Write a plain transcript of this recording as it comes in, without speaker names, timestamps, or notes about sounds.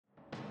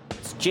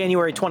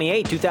January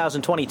 28,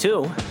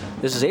 2022.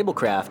 This is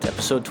AbleKraft,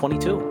 episode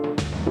 22.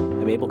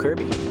 I'm Able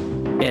Kirby.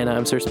 And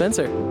I'm Sir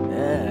Spencer.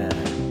 Yeah.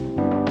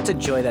 Let's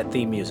enjoy that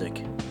theme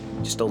music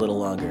just a little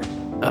longer.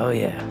 Oh,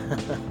 yeah.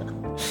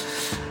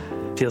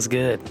 Feels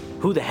good.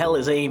 Who the hell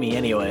is Amy,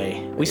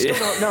 anyway? We still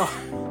don't know.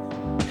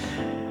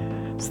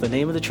 It's the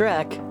name of the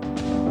track.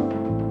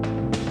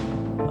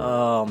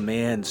 Oh,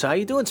 man. So how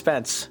you doing,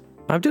 Spence?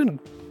 I'm doing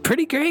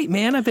pretty great,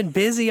 man. I've been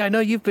busy. I know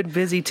you've been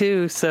busy,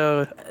 too,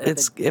 so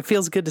it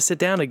feels good to sit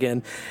down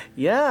again.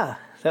 Yeah,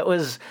 that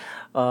was...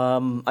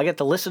 I got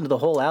to listen to the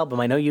whole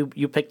album. I know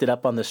you picked it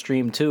up on the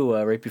stream, too,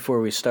 right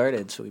before we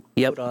started. So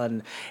we put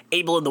on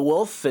Able and the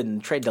Wolf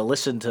and tried to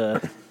listen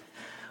to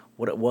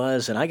what it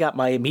was, and I got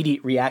my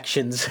immediate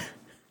reactions.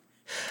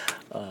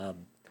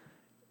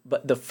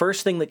 But the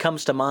first thing that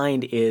comes to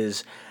mind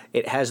is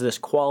it has this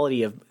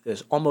quality of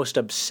this almost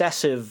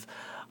obsessive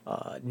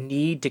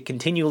need to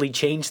continually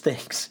change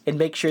things and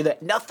make sure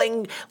that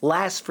nothing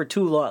lasts for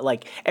too long.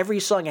 Like, every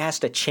song has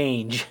to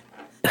change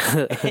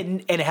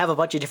and have a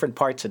bunch of different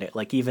parts in it.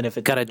 Like, even if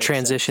it's got to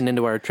transition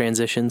into our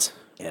transitions.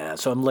 Yeah.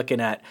 So I'm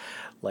looking at,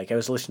 like, I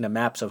was listening to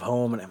Maps of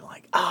Home, and I'm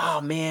like, oh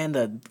man,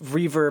 the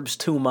reverb's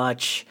too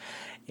much.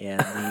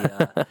 And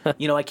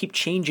the, I keep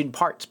changing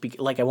parts.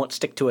 Like, I won't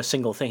stick to a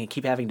single thing. I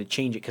keep having to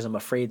change it because I'm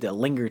afraid to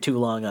linger too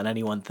long on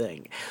any one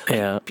thing.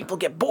 Yeah. Like, people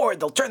get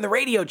bored. They'll turn the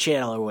radio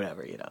channel or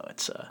whatever.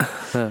 It's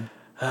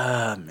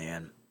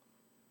man.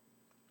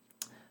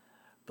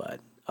 But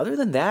other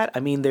than that, I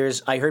mean,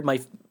 I heard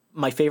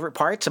my favorite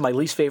parts and my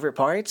least favorite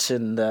parts,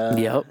 and I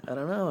don't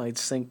know. I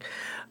just think,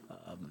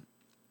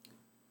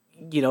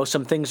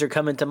 some things are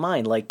coming to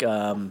mind, like.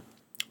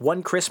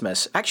 One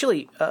Christmas.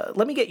 Actually,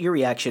 let me get your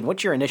reaction.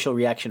 What's your initial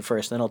reaction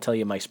first, and then I'll tell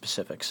you my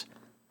specifics.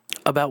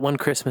 About One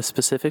Christmas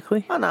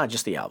specifically? Oh, no,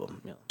 just the album.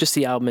 Yeah. Just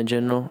the album in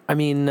general. I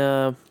mean...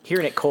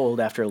 hearing it cold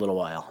after a little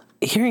while.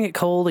 Hearing it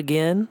cold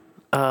again.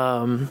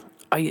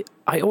 I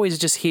always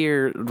just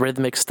hear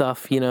rhythmic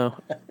stuff,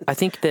 I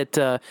think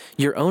that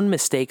your own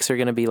mistakes are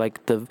going to be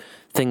like the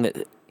thing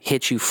that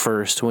hits you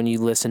first when you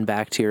listen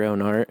back to your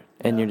own art,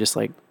 and you're just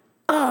like,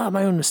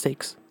 my own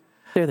mistakes.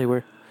 There they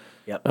were.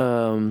 Yep.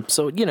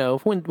 So,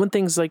 when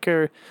things like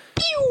are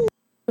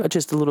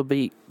just a little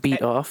beat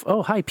off.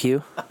 Oh, hi,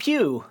 Pew. A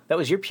pew. That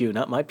was your pew,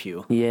 not my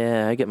pew.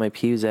 Yeah, I get my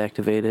pews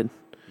activated.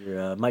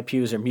 My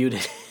pews are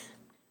muted.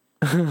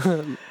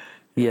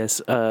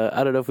 Yes.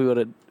 I don't know if we want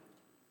to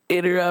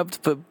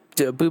interrupt, but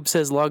Boob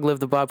says, long live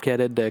the Bobcat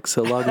Index,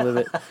 so long live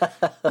it.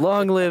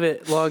 Long live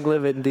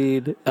it,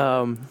 indeed.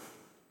 Love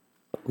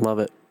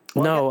it.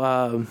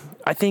 Well,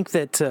 I think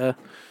that the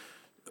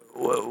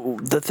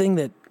thing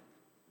that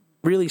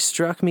really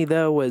struck me,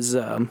 though, was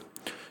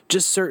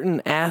just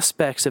certain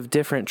aspects of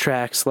different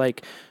tracks.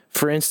 Like,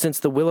 for instance,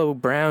 the Willow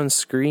Brown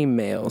scream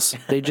males.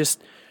 They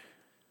just,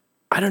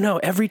 I don't know,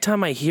 every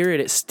time I hear it,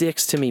 it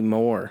sticks to me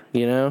more,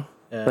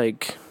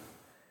 Like,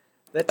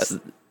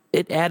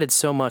 it added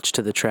so much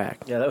to the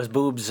track. Yeah, that was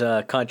Boob's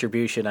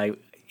contribution.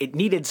 It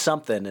needed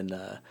something,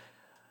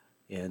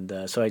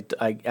 and so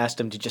I asked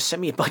him to just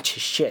send me a bunch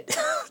of shit.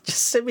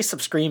 Just send me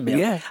some scream mail.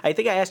 Yeah. I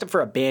think I asked him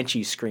for a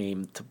Banshee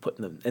scream to put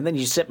in them, and then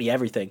you sent me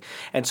everything.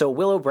 And so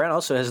Willow Brown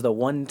also has the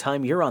one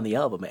time you're on the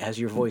album. It has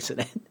your voice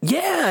in it.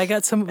 Yeah, I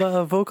got some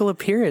vocal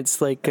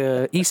appearance, like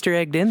Easter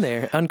egged in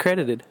there,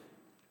 uncredited.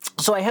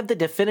 So I have the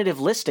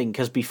definitive listing,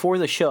 because before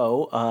the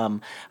show, I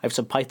have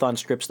some Python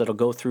scripts that'll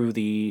go through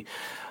the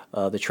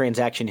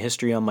transaction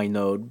history on my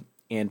node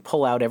and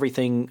pull out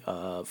everything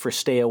for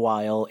Stay a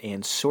While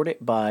and sort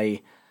it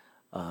by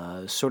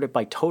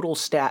total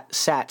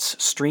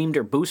sats streamed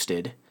or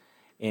boosted.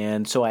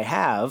 And so I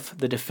have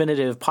the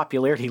definitive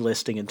popularity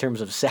listing in terms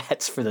of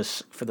sats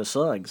for the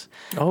songs.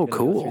 Oh,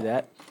 cool. Go through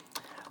that.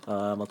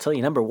 I'll tell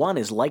you, number one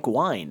is Like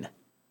Wine.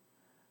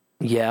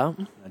 Yeah.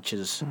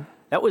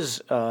 That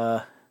was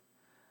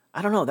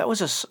I don't know, that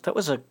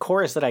was a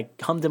chorus that I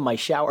hummed in my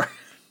shower.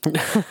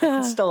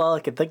 It's still all I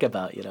can think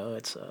about,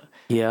 it's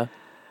yeah.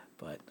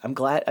 But I'm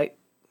glad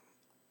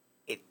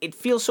it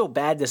feels so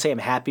bad to say I'm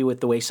happy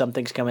with the way some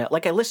things come out.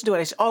 Like, I listen to it,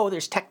 I say,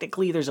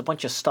 there's a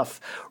bunch of stuff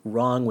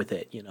wrong with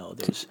it,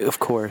 There's of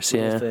course,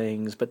 yeah,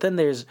 things, but then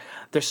there's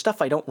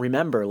stuff I don't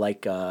remember,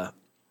 like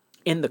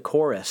in the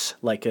chorus,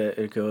 like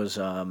it goes,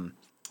 "Run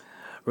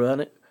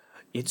it,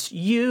 it's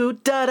you,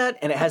 da da,"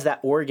 and it has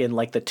that organ,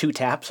 like the two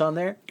taps on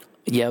there.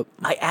 Yep.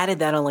 I added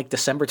that on like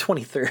December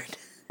 23rd.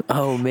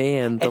 Oh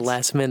man, the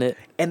last minute.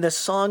 And the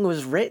song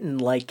was written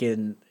like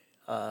in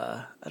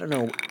I don't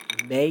know,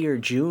 May or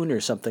June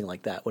or something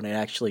like that, when it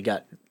actually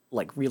got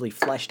like really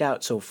fleshed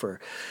out. So for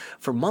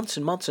months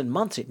and months and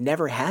months, it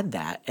never had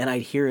that, and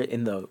I'd hear it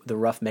in the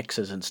rough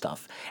mixes and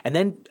stuff. And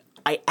then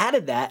I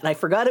added that, and I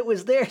forgot it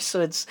was there. So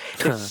there's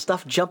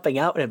stuff jumping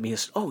out at me.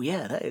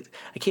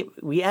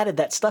 We added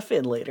that stuff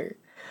in later.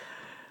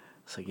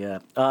 So yeah,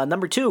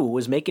 number two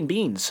was Making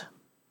Beans.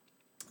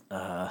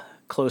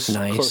 Close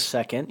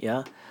second,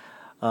 yeah.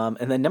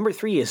 And then number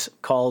three is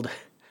called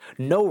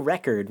No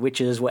Record, which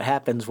is what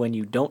happens when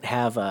you don't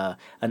have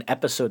an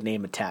episode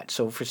name attached.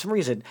 So for some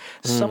reason,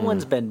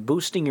 someone's been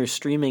boosting your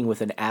streaming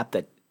with an app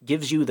that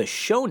gives you the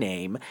show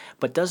name,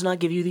 but does not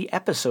give you the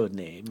episode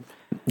name.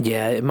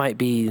 Yeah, it might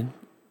be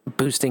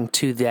boosting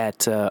to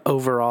that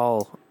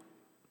overall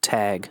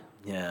tag.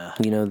 Yeah.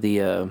 You know,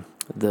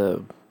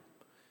 the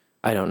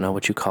I don't know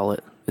what you call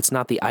it. It's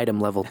not the item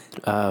level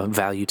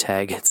value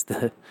tag. It's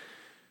the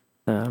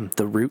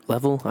root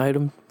level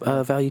item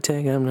value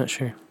tag. I'm not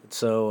sure.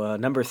 So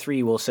number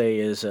 3 we'll say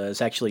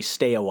is actually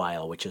Stay a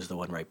While, which is the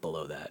one right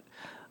below that,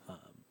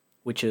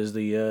 which is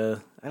the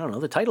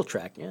the title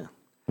track. Yeah.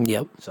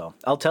 Yep. So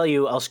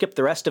I'll skip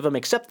the rest of them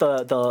except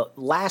the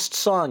last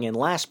song in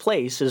last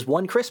place is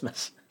One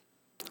Christmas.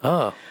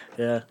 Oh.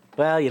 Yeah.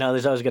 Well,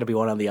 there's always going to be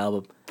one on the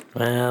album.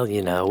 Well,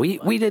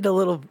 we did a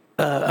little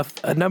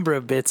a number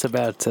of bits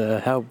about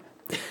how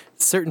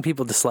certain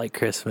people dislike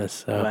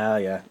Christmas. So. Well,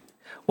 yeah.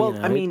 Well,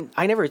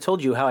 I never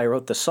told you how I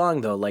wrote the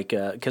song though, like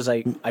because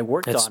I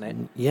worked on it.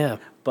 Yeah.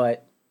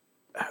 But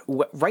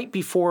right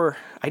before,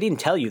 I didn't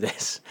tell you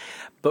this,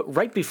 but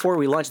right before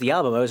we launched the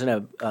album, I was in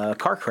a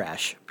car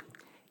crash.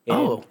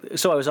 And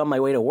so I was on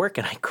my way to work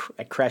and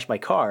I crashed my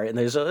car, and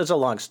there's a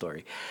long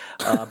story.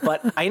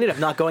 But I ended up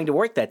not going to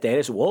work that day.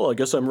 I said, I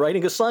guess I'm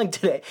writing a song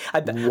today.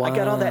 I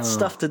got all that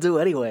stuff to do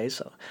anyway,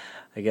 so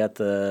I got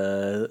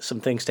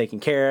some things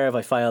taken care of.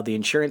 I filed the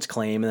insurance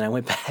claim, and then I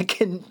went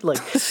back and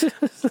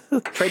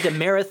tried to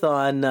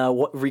marathon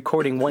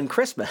recording One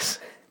Christmas.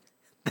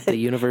 The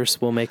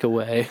universe will make a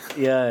way.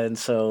 Yeah, and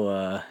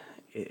so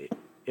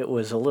it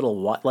was a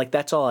little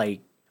that's all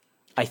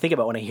I think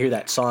about when I hear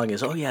that song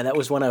is, that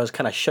was when I was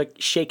kind of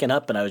shaken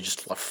up, and I was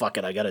just, fuck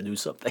it, I got to do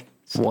something.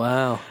 So,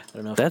 wow. I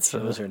don't know if it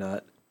shows or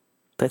not.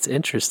 That's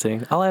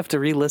interesting. I'll have to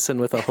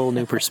re-listen with a whole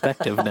new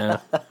perspective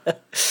now.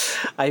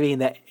 I mean,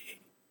 that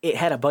it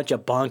had a bunch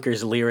of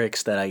bonkers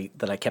lyrics that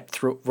I kept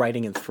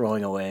writing and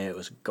throwing away. It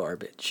was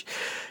garbage.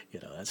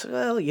 I said,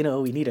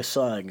 we need a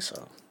song,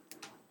 so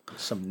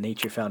some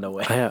nature found a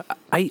way.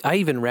 I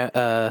even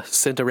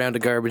sent a round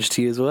of garbage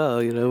to you as well.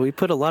 We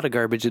put a lot of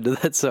garbage into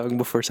that song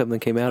before something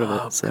came out of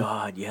it. Oh,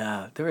 God,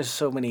 yeah. There was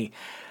so many.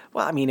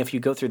 Well, I mean, if you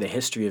go through the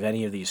history of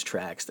any of these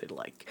tracks,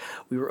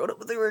 we wrote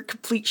them, they were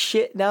complete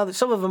shit. Now,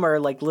 some of them are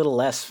little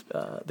less,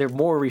 they're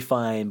more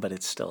refined, but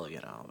it's still,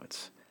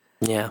 it's.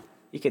 Yeah.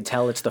 You can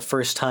tell it's the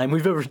first time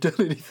we've ever done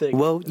anything.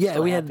 Well, yeah,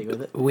 we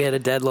had a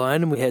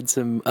deadline, and we had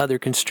some other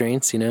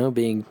constraints,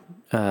 being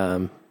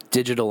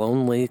digital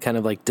only, kind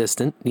of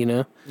distant,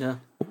 Yeah.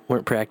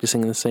 Weren't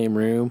practicing in the same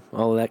room,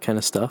 all of that kind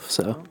of stuff,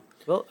 so.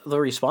 Well, the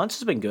response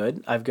has been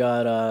good. I've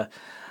got,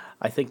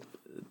 I think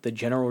the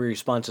general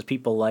response is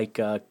people like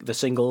the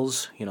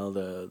singles,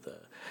 the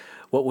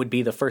what would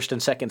be the first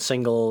and second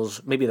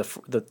singles, maybe the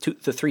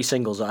 3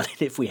 singles on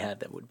it if we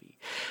had that would be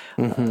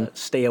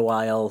Stay a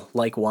While,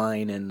 Like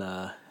Wine, and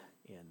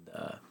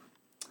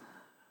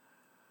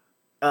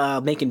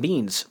Making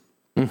Beans.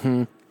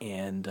 Mm-hmm.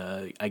 And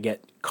I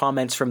get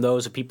comments from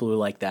those of people who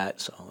like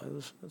that,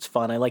 so it's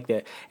fun. I like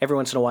that. Every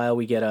once in a while,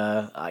 I get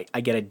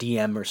a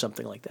DM or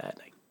something like that.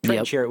 I try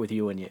and share it with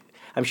you, and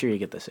I'm sure you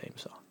get the same.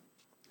 So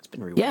it's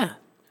been rewarding. Yeah,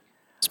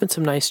 it's been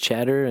some nice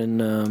chatter,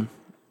 and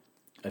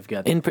I've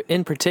got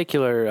in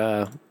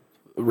particular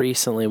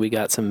recently we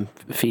got some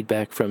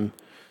feedback from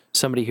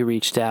somebody who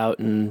reached out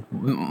and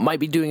might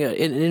be doing an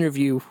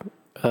interview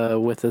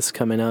with us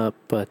coming up,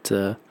 but.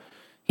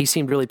 He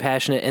seemed really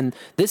passionate, and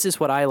this is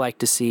what I like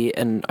to see.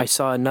 And I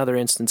saw another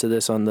instance of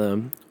this on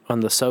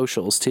the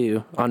socials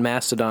too, on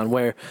Mastodon,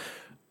 where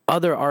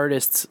other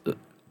artists,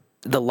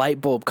 the light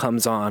bulb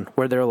comes on,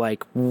 where they're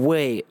like,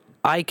 "Wait,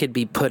 I could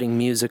be putting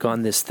music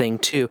on this thing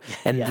too."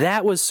 And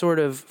that was sort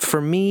of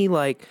for me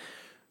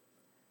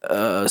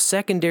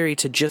secondary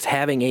to just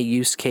having a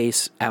use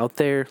case out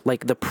there.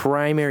 Like the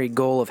primary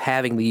goal of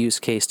having the use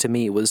case to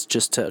me was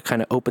just to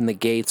kind of open the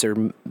gates,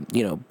 or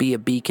be a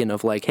beacon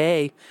of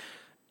hey.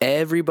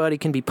 Everybody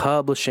can be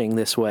publishing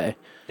this way,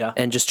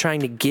 and just trying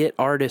to get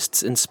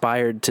artists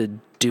inspired to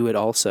do it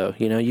also.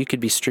 You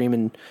could be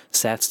streaming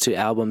sats to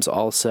albums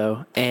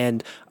also.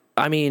 And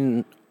I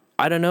mean,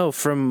 I don't know,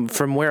 from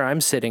where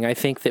I'm sitting, I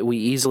think that we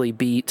easily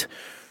beat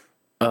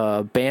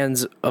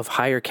bands of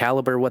higher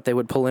caliber what they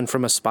would pull in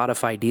from a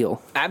Spotify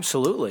deal.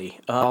 Absolutely.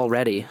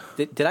 Already.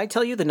 Did I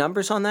tell you the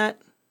numbers on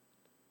that?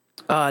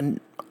 On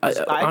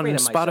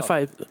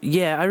Spotify,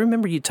 yeah, I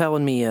remember you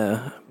telling me,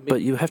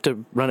 but you have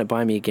to run it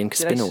by me again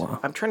because it's been a while.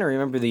 I'm trying to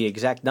remember the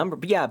exact number,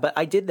 but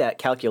I did that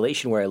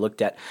calculation where I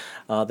looked at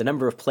the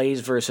number of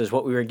plays versus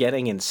what we were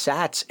getting in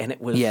sats, and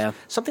it was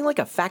something like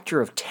a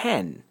factor of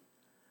 10.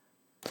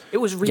 It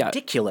was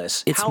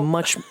ridiculous. It's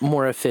much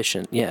more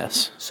efficient,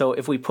 yes. So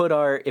if we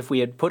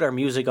had put our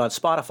music on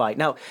Spotify,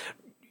 now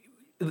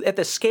at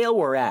the scale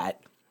we're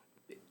at,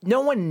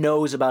 no one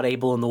knows about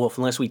Able and the Wolf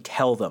unless we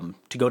tell them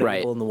to go to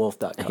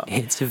ableandthewolf.com.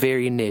 It's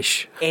very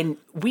niche. And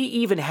we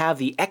even have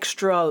the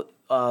extra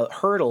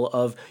hurdle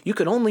of you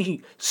can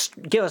only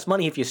give us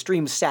money if you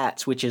stream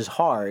sats, which is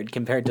hard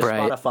compared to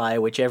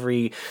Spotify, which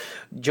every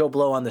Joe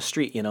Blow on the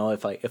street,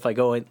 if I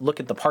go and look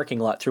at the parking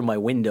lot through my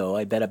window,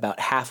 I bet about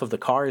half of the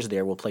cars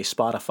there will play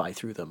Spotify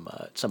through them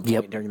at some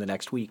point during the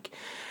next week.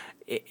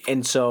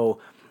 And so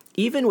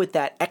even with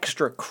that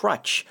extra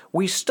crutch,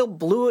 we still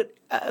blew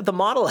the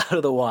model out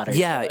of the water.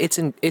 Yeah, it's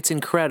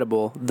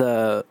incredible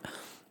the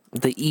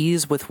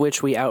ease with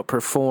which we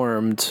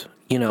outperformed.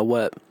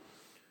 What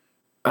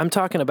I'm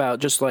talking about,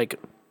 just like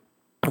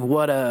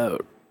what a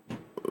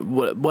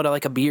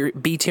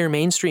B tier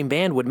mainstream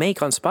band would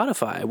make on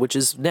Spotify, which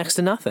is next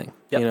to nothing.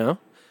 Yep.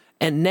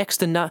 And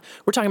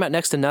we're talking about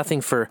next to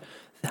nothing for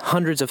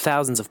hundreds of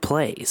thousands of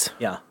plays.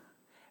 Yeah.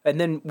 And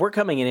then we're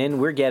coming in,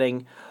 we're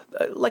getting,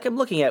 like I'm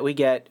looking at,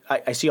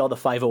 I see all the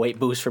 508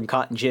 boosts from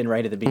Cotton Gin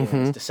right at the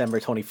beginning. It's December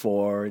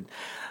 24.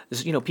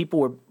 People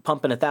were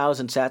pumping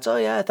 1,000 sats. Oh,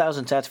 yeah,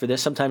 1,000 sats for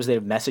this. Sometimes they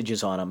have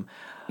messages on them.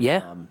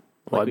 Yeah.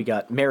 We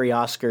got Mary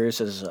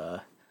Oscars as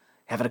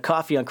having a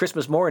coffee on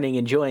Christmas morning,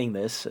 enjoying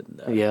this.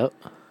 And, yep.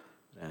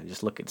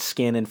 Just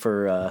scanning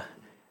for...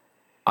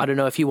 I don't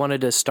know if you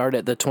wanted to start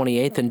at the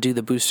 28th and do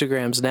the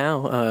boostergrams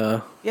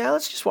now. Yeah,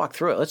 let's just walk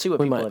through it. Let's see what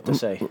people have to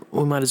say.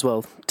 We might as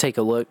well take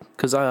a look,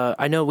 because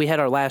I know we had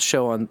our last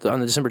show on the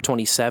December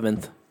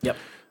 27th. Yep.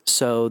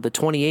 So the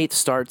 28th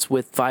starts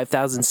with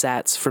 5,000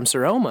 sats from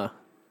Sir Oma,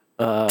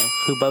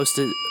 who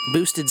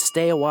boosted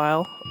Stay a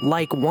While,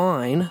 Like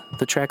Wine,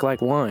 the track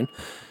Like Wine,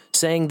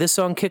 saying, "This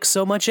song kicks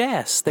so much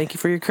ass. Thank you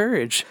for your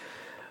courage."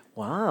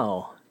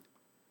 Wow.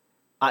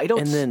 I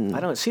don't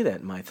see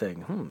that in my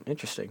thing.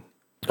 Interesting.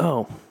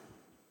 Oh,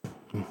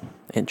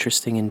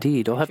 interesting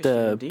indeed. I'll have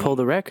to pull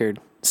the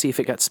record, see if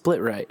it got split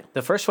right.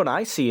 The first one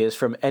I see is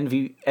from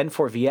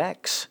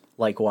N4VX,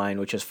 Like Wine,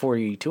 which is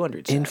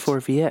 4,200 sats.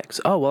 N4VX.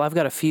 Oh, well, I've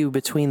got a few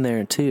between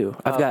there, too.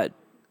 I've got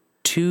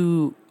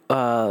two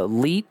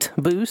Leet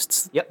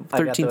boosts. Yep,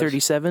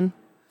 1337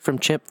 from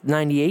Chimp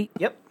 98.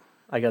 Yep,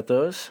 I got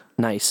those.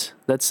 Nice.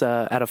 That's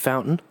at a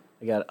fountain.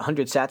 I got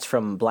 100 sats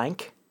from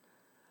Blank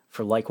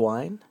for Like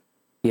Wine.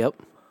 Yep.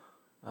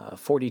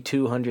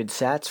 4,200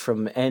 sats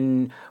from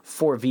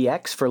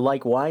N4VX for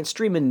Like Wine.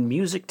 Streaming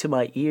music to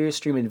my ears,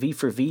 streaming V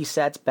for V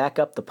sats back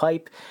up the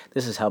pipe.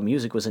 This is how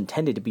music was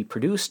intended to be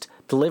produced,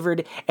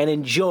 delivered, and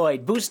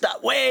enjoyed. Boost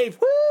that wave!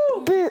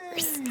 Woo!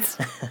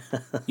 Boost.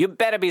 You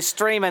better be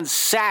streaming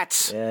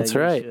sats. Yeah, that's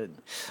right. Should.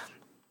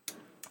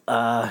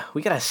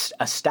 We got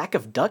a stack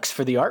of ducks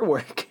for the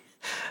artwork.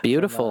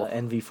 Beautiful.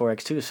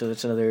 NV4X2, so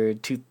that's another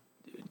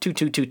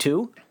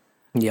 2222.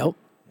 Yep.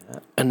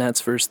 And that's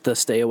for the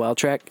Stay a While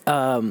track.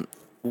 I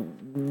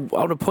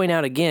want to point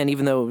out again,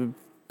 even though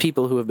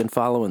people who have been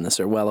following this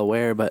are well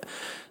aware, but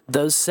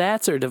those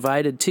sats are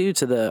divided too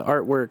to the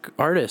artwork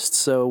artists.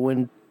 So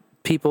when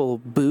people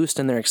boost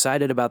and they're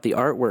excited about the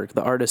artwork,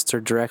 the artists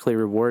are directly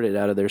rewarded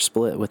out of their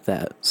split with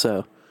that.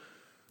 So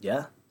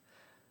yeah.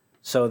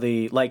 So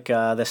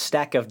the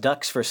stack of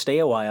ducks for Stay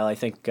a While, I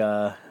think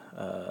Dame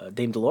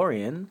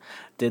DeLorean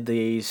did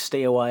the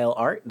Stay a While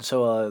art, and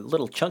so a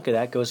little chunk of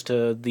that goes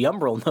to the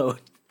Umbral node.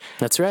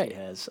 That's right. She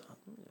has.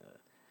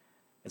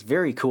 It's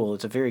very cool.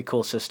 It's a very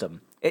cool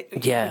system.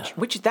 Yeah.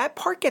 Which that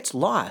part gets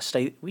lost.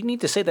 We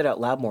need to say that out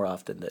loud more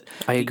often. That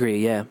I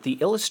agree. Yeah. The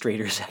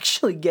illustrators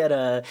actually get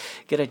a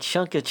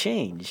chunk of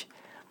change.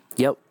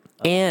 Yep.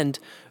 And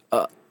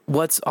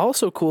what's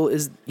also cool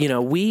is,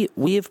 we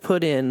have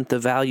put in the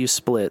value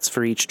splits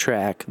for each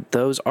track,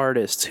 those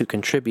artists who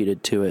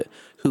contributed to it,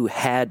 who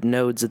had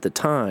nodes at the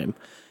time.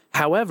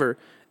 However,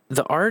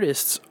 the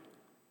artists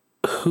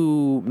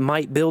who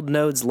might build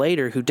nodes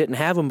later who didn't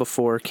have them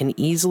before can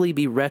easily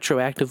be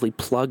retroactively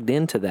plugged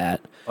into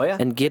that. Oh, yeah.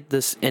 And get the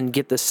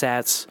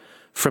sats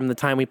from the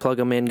time we plug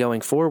them in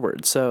going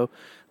forward. So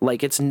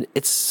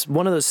it's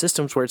one of those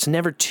systems where it's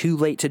never too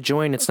late to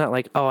join. It's not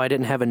like, oh, I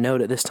didn't have a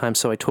node at this time,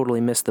 so I totally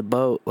missed the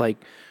boat. Like,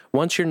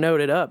 once you're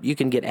noded up, you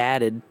can get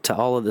added to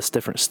all of this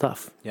different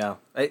stuff. Yeah.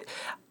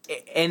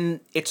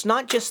 And it's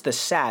not just the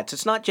sats.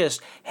 It's not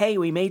just, hey,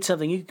 we made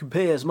something, you can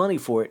pay us money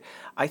for it.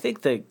 I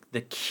think the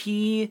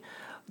key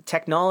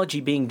technology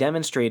being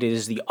demonstrated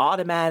is the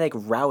automatic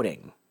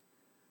routing.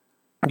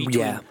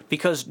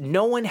 Because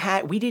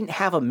we didn't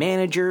have a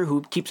manager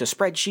who keeps a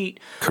spreadsheet.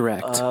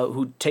 Correct.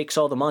 Who takes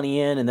all the money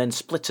in and then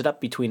splits it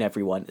up between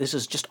everyone. This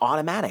is just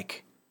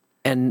automatic.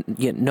 And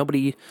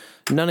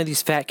none of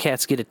these fat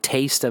cats get a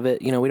taste of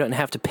it. We don't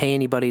have to pay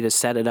anybody to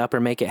set it up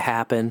or make it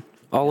happen.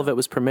 All of it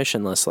was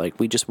permissionless. Like,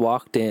 we just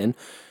walked in,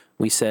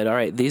 we said, all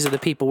right, these are the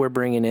people we're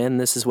bringing in,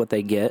 this is what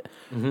they get.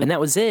 Mm-hmm. And that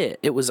was it.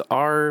 It was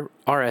our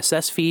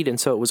RSS feed, and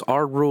so it was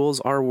our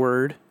rules, our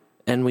word,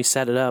 and we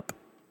set it up,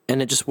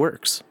 and it just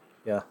works.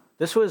 Yeah.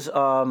 This was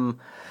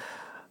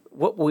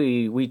what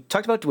we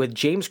talked about with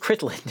James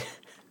Critland.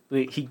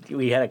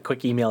 we had a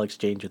quick email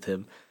exchange with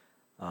him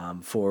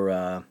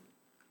for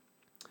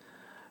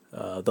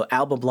the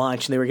album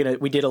launch,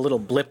 and we did a little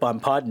blip on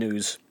Pod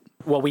News.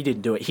 Well, we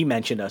didn't do it. He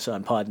mentioned us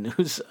on Pod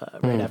News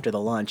right after the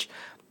launch.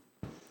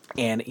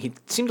 And he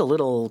seemed a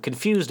little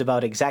confused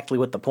about exactly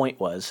what the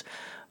point was.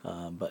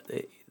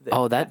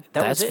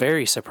 That's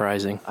very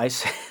surprising. I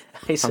said,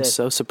 I'm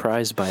so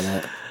surprised by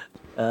that.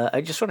 I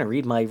just want to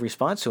read my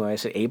response to him. I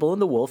said, Able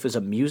and the Wolf is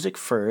a music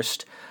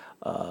first,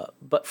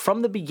 but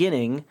from the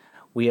beginning,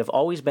 We have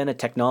always been a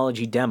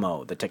technology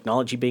demo. The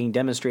technology being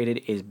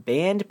demonstrated is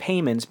band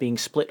payments being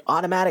split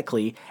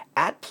automatically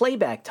at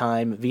playback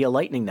time via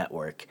Lightning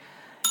Network.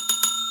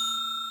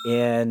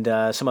 And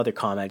some other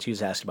comments. He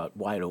was asked about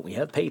why don't we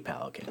have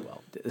PayPal? Okay,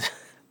 well, it's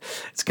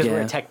because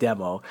we're a tech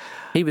demo.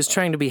 He was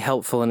trying to be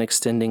helpful in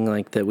extending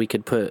like that we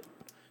could put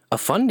a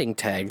funding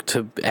tag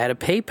to add a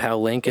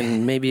PayPal link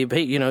and maybe you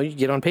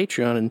get on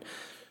Patreon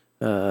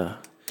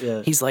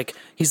and he's like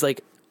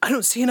I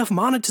don't see enough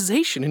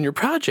monetization in your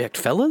project,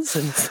 fellas.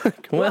 And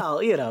well,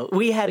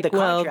 we had the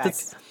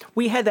contract.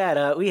 We had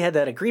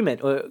that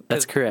agreement.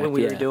 That's correct. When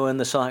we were doing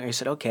the song, I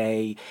said,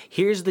 "Okay,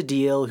 here's the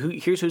deal.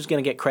 Here's who's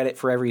going to get credit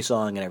for every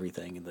song and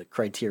everything, and the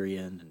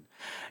criterion."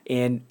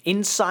 And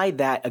inside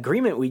that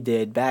agreement we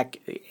did back,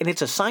 and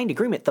it's a signed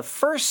agreement, the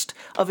first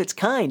of its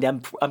kind.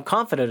 I'm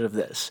confident of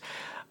this.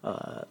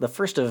 The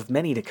first of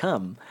many to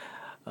come.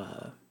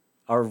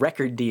 Our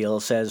record deal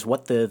says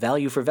what the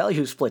value for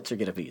value splits are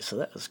going to be. So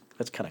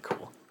that's kind of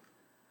cool.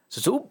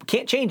 So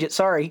can't change it.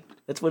 Sorry,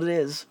 that's what it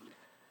is.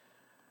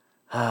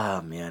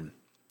 Ah, man.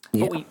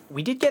 Yeah. But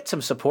we did get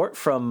some support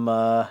from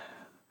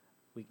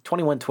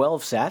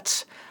 2112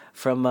 sats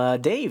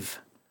from Dave.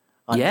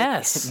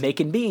 Yes.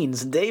 Making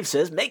beans. And Dave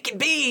says, making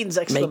beans!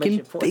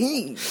 Exclamation point.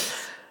 Making beans!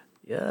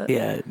 Yeah.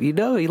 Yeah,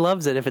 he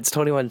loves it if it's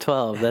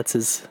 2112. That's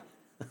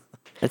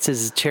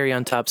his cherry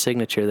on top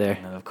signature there.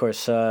 And of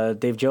course,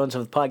 Dave Jones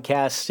of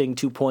Podcasting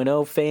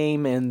 2.0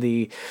 fame and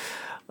the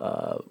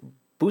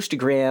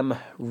Boostagram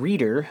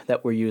reader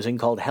that we're using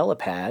called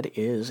Helipad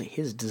is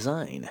his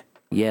design.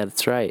 Yeah,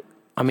 that's right.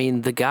 I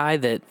mean, the guy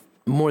that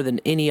more than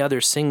any other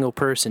single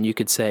person you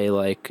could say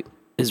like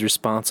is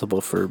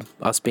responsible for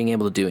us being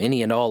able to do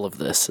any and all of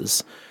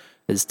this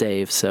is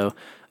Dave. So,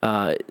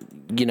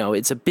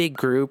 it's a big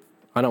group.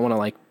 I don't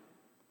want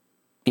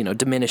to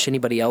diminish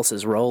anybody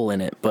else's role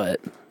in it, but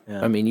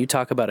I mean, you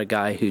talk about a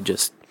guy who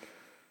just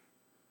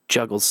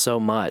juggles so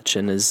much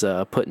and is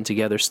putting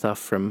together stuff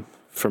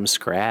from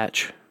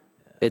scratch.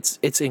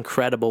 It's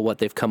incredible what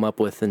they've come up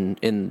with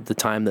in the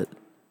time that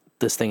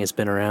this thing has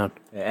been around.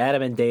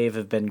 Adam and Dave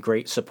have been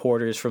great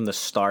supporters from the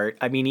start.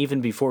 I mean, even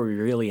before we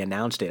really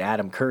announced it,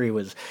 Adam Curry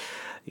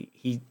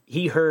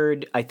he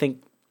heard, I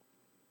think,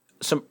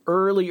 some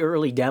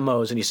early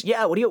demos, and he said,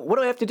 "Yeah, what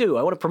do I have to do?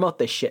 I want to promote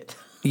this shit."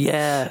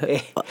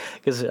 Yeah,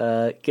 because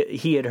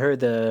he had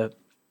heard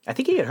I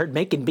think he had heard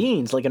Making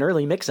Beans, like an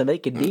early mix of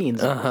Making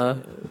Beans.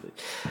 Went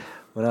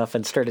off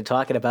and started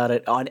talking about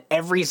it on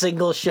every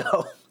single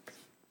show.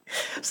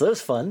 So that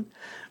was fun.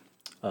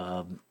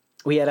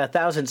 We had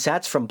 1,000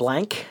 sats from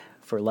Blank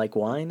for Like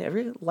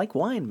Wine. Like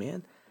Wine,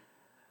 man.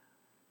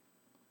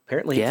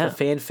 Apparently it's a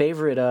fan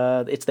favorite.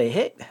 It's the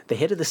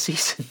hit of the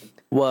season.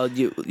 Well,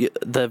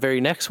 the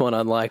very next one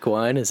on Like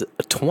Wine is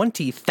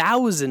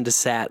 20,000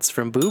 sats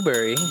from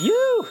Booberry.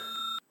 You!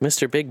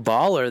 Mr. Big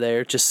Baller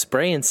there, just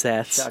spraying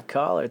sats. Shot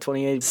collar,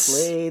 28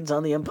 blades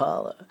on the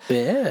Impala.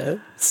 Yeah.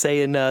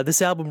 Saying,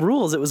 this album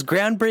rules. It was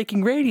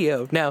groundbreaking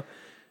radio. Now,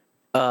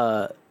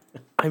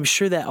 I'm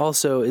sure that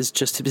also is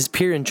just his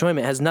pure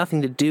enjoyment. It has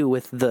nothing to do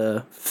with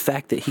the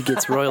fact that he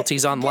gets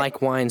royalties on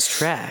Like Wine's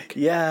track.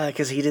 Yeah,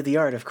 because he did the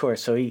art, of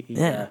course. So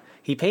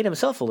he paid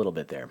himself a little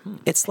bit there.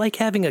 It's like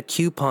having a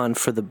coupon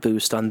for the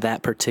boost on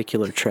that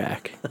particular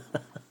track.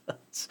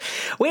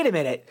 Wait a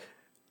minute.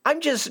 I'm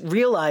just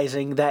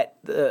realizing that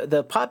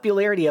the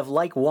popularity of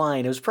Like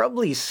Wine was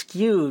probably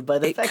skewed by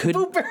the fact that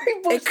Booberry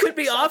it could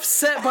be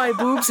offset by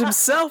Boobs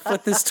himself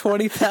with this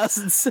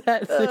 20,000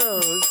 set.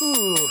 Uh-oh.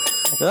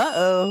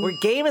 We're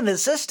gaming the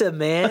system,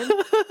 man.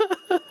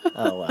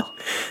 Oh,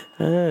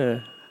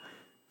 well.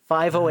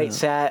 508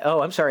 sat.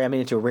 Oh, I'm sorry. I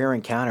mean, it's a rare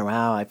encounter.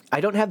 Wow.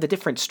 I don't have the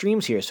different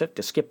streams here, so I have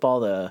to skip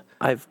all the...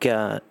 I've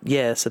got,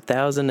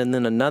 1,000 and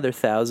then another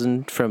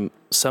 1,000 from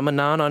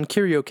Summonon on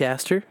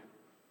CurioCaster.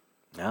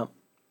 Yep.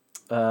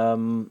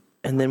 And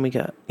then we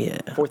got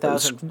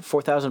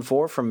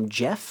 4,004 from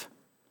Jeff.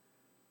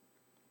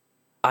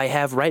 I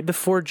have right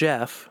before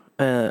Jeff,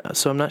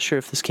 so I'm not sure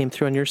if this came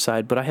through on your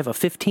side, but I have a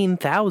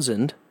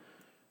 15,000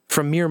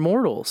 from Mere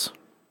Mortals.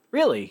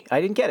 Really?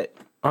 I didn't get it.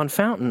 On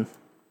Fountain.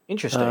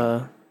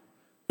 Interesting.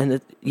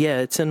 And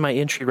it's in my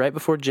entry right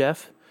before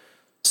Jeff.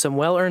 Some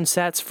well-earned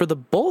sats for the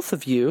both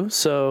of you,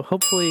 so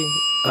hopefully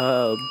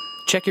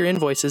check your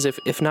invoices.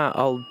 If not,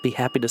 I'll be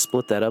happy to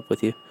split that up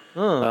with you.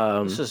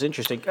 Oh, this is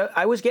interesting.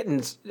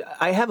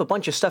 I have a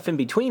bunch of stuff in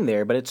between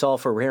there, but it's all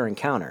for Rare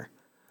Encounter.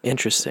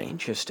 Interesting.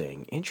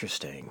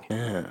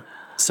 Yeah.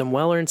 Some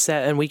well-earned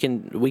sat, and we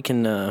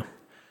can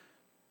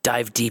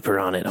dive deeper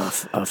on it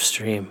off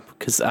stream,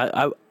 because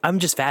I'm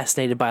just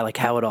fascinated by like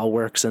how it all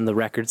works and the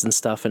records and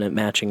stuff and it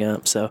matching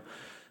up. So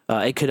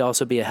it could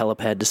also be a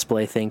helipad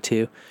display thing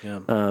too.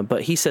 Yeah.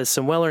 But he says,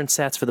 some well-earned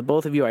sats for the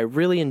both of you. I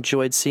really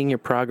enjoyed seeing your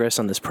progress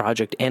on this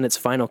project and its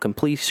final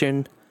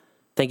completion.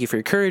 Thank you for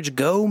your courage.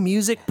 Go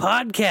music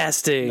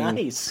podcasting.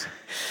 Nice.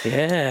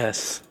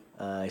 Yes.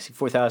 I see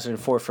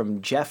 4,004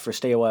 from Jeff for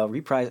Stay a While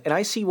Reprise. And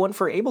I see one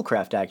for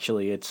AbleKraft,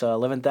 actually. It's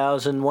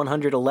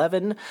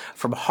 11,111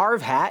 from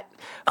Harvhat.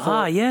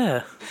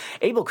 Yeah.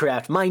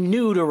 AbleKraft, my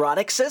nude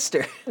erotic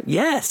sister.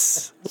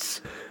 Yes.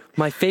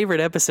 My favorite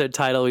episode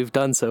title we've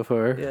done so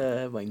far.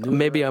 Yeah, my new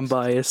Maybe I'm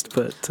biased,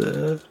 but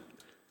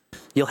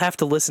you'll have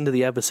to listen to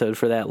the episode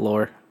for that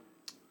lore.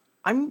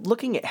 I'm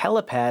looking at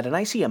Helipad, and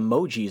I see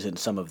emojis in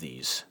some of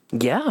these.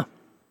 Yeah.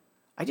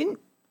 I didn't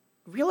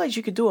realize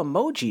you could do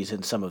emojis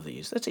in some of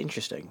these. That's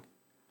interesting.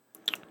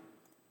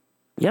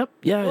 Yep.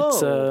 Yeah,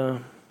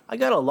 Whoa. I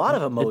got a lot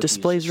of emojis. It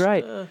displays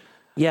right.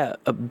 Yeah,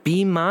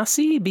 B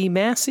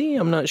Massey,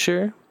 I'm not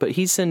sure, but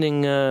he's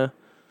sending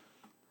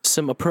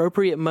some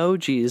appropriate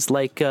emojis,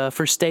 like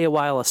for stay a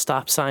while, a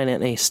stop sign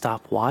and a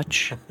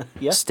stopwatch.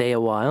 Yeah. Stay a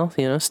while,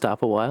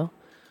 stop a while.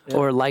 Yeah.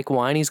 Or like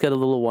wine, he's got a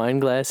little wine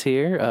glass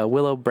here.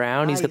 Willow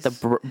Brown, nice. He's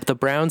got the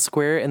brown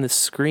square and the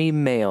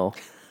scream mail.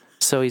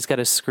 So he's got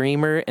a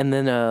screamer and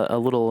then a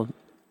little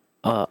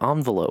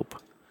envelope.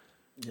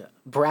 Yeah.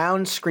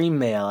 Brown scream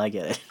mail, I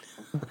get it.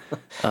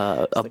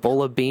 A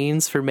bowl of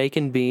beans for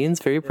making beans,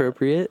 very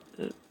appropriate.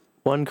 Yeah.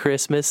 One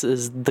Christmas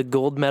is the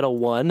gold medal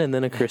one, and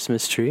then a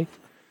Christmas tree.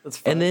 That's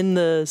fun. And then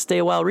the stay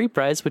a while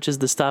reprise, which is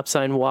the stop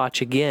sign watch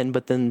again,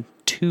 but then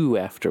 2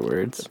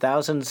 afterwards.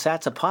 1,000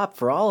 sats a pop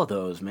for all of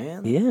those,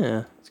 man.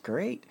 Yeah. It's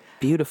great.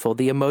 Beautiful.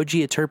 The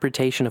emoji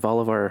interpretation of all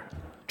of our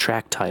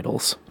track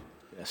titles.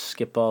 Yeah,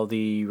 skip all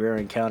the rare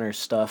encounter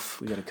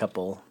stuff. We got a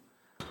couple.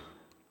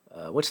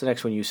 What's the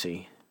next one you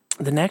see?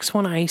 The next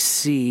one I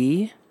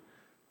see...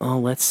 Oh,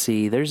 let's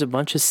see. There's a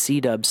bunch of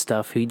C-dub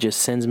stuff he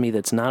just sends me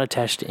that's not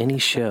attached to any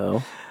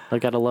show. I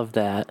gotta love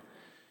that.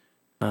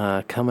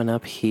 Coming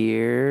up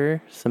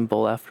here, some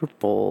bowl after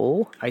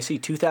bowl. I see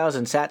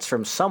 2,000 sats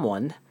from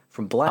someone,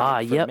 from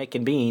Blank, for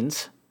making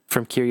beans.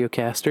 From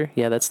CurioCaster.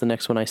 Yeah, that's the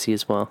next one I see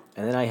as well.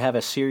 And then I have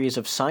a series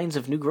of Signs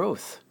of New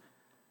Growth.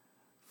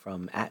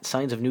 From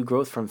Signs of New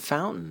Growth from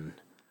Fountain.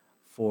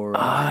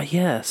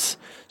 Yes.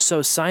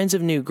 So Signs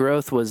of New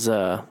Growth was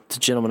the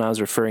gentleman I was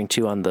referring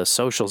to on the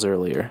socials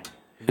earlier.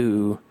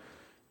 Who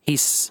he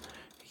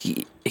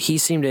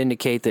seemed to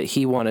indicate that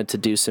he wanted to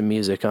do some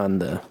music on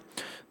the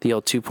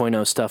old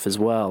 2.0 stuff as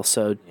well.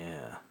 So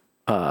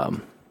yeah,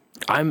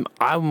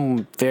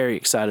 I'm very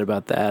excited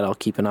about that. I'll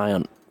keep an eye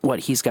on what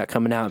he's got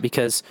coming out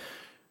because,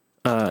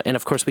 and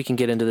of course we can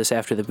get into this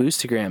after the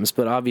Boostograms,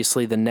 but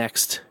obviously the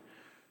next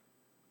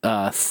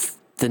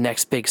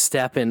big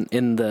step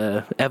in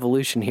the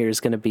evolution here is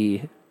going to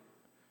be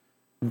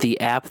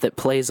the app that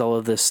plays all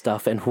of this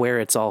stuff and where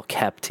it's all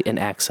kept and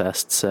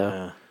accessed.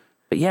 So,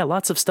 but yeah,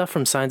 lots of stuff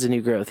from Signs of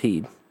New Growth.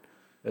 He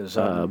is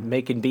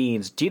making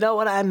beans. Do you know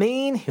what I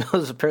mean? He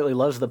apparently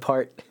loves the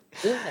part.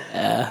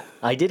 Yeah.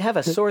 I did have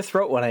a sore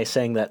throat when I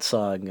sang that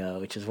song,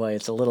 which is why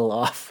it's a little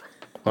off.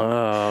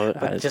 Oh,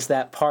 but just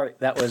that part,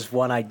 that was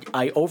one I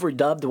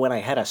overdubbed when I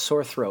had a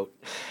sore throat.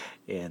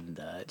 And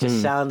it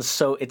just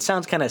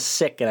sounds kind of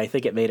sick, and I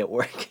think it made it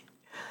work.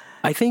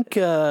 I think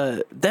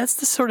that's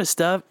the sort of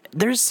stuff.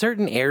 There's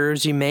certain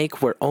errors you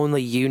make where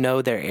only you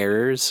know they're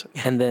errors,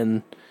 and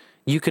then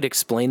you could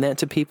explain that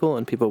to people,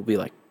 and people will be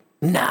like,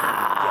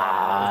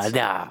 nah.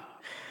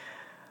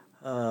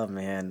 Oh,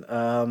 man.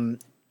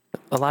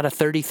 A lot of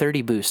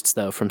 30-30 boosts,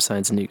 though, from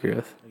Signs of New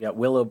Growth. We got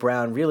Willow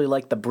Brown. Really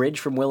like the bridge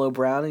from Willow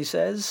Brown, he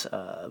says.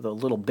 The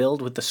little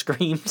build with the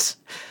screams.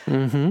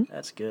 Mm-hmm.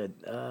 That's good.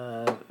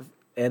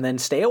 And then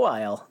Stay a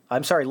While.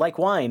 I'm sorry, Like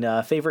Wine.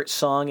 Favorite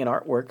song and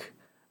artwork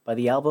of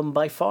the album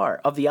by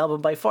far.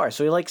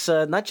 So he likes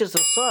not just the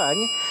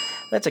song,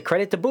 that's a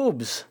credit to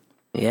Boobs.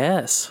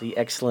 Yes. The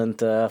excellent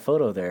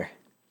photo there.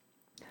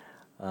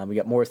 We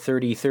got more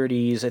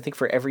 30-30s, I think,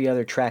 for every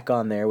other track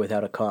on there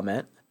without a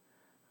comment.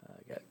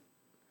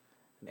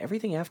 And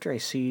everything after I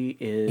see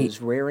is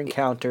Rare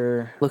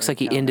Encounter. Looks like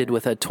he ended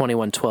with a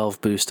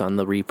 2112 boost on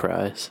the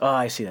reprise. Oh,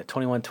 I see that.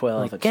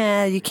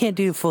 2112. You can't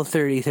do full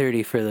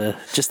 30-30 for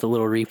just a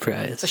little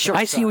reprise.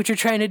 I see what you're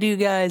trying to do,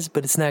 guys,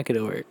 but it's not going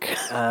to work.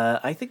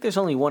 I think there's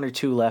only 1 or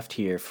 2 left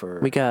here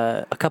for... We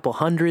got a couple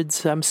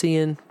hundreds I'm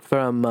seeing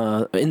from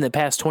in the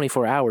past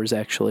 24 hours,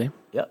 actually.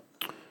 Yep.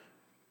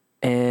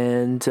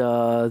 And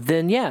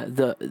then,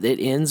 it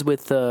ends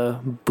with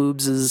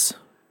Boobs'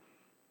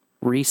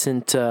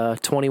 recent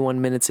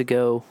 21 minutes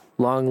ago,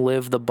 Long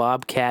Live the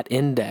Bobcat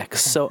Index.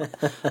 So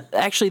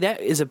actually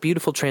that is a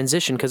beautiful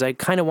transition because I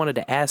kind of wanted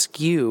to ask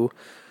you,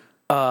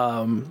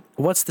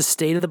 what's the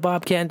state of the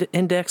Bobcat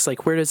Index?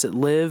 Like, where does it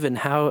live and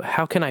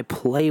how can I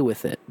play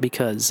with it?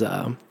 Because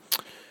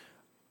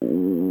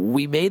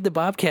we made the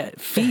Bobcat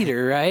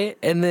feeder, right?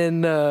 And then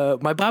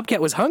my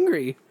Bobcat was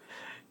hungry.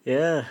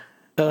 Yeah.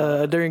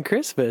 During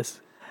Christmas.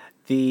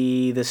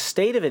 The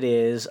state of it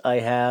is I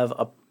have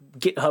a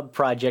GitHub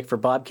project for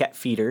Bobcat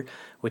Feeder,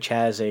 which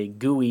has a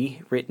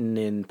GUI written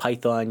in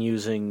Python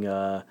using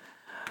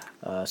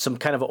some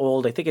kind of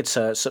old, I think it's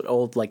some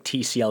old like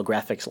TCL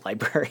graphics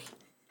library.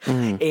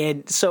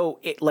 And so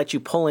it lets you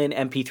pull in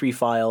MP3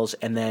 files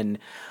and then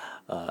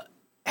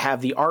have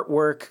the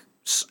artwork.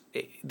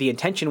 The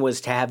intention was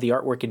to have the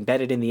artwork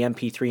embedded in the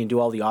MP3 and do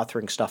all the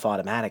authoring stuff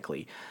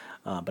automatically.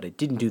 But it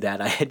didn't do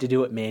that. I had to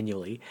do it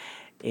manually.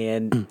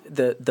 And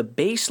the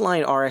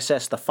baseline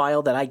RSS, the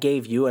file that I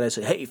gave you, and I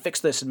said, hey,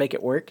 fix this and make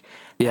it work.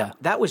 Yeah.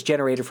 That was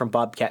generated from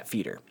Bobcat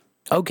Feeder.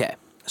 Okay.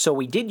 So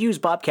we did use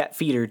Bobcat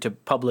Feeder to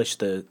publish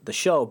the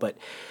show, but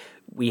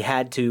you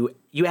had to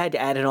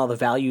add in all the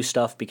value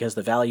stuff because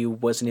the value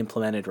wasn't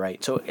implemented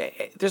right. So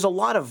there's a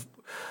lot of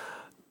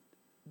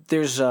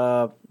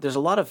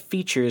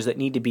features that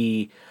need to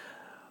be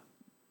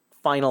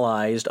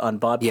finalized on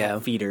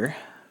Bobcat Feeder.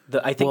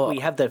 I think we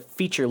have the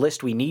feature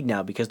list we need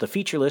now, because the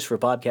feature list for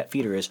Bobcat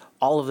Feeder is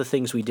all of the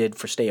things we did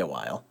for Stay a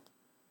While.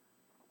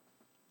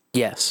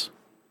 Yes.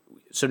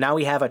 So now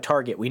we have a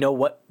target. We know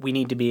what we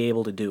need to be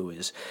able to do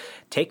is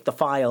take the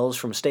files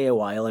from Stay a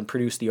While and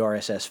produce the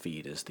RSS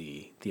feed is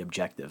the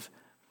objective.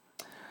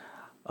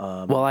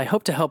 Well, I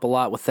hope to help a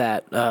lot with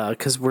that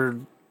because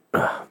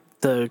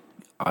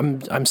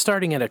I'm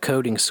starting at a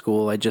coding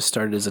school. I just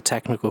started as a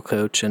technical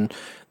coach, and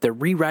they're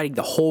rewriting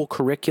the whole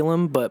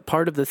curriculum. But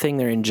part of the thing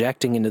they're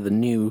injecting into the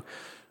new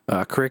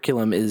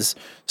curriculum is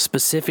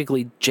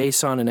specifically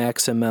JSON and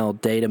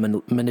XML data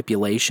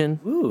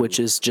manipulation, which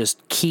is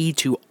just key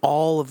to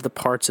all of the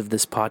parts of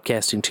this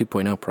podcasting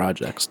 2.0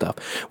 project stuff.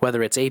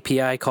 Whether it's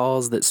API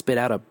calls that spit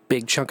out a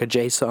big chunk of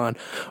JSON,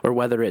 or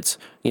whether it's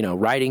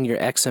writing your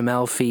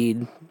XML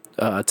feed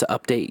to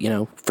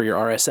update for your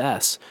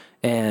RSS.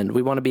 And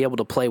we want to be able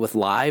to play with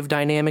live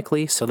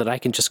dynamically so that I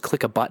can just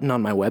click a button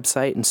on my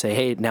website and say,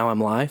 hey, now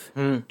I'm live,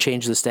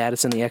 change the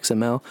status in the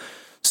XML.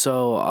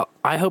 So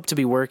I hope to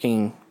be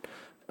working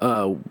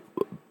a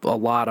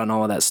lot on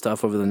all of that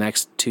stuff over the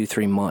next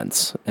 2-3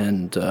 months.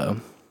 And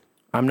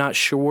I'm not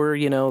sure,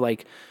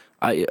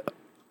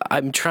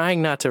 I'm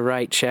trying not to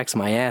write checks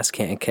my ass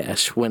can't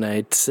cash when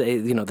I say,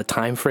 the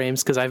time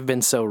frames, because I've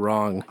been so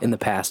wrong in the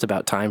past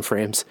about time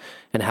frames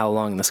and how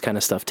long this kind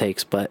of stuff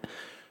takes. But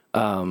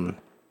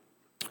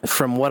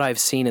from what I've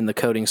seen in the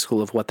coding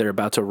school of what they're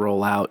about to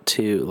roll out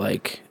to,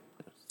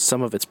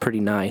 some of it's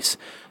pretty nice.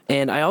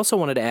 And I also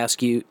wanted to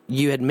ask you,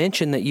 you had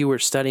mentioned that you were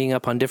studying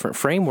up on different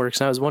frameworks,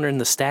 and I was wondering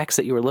the stacks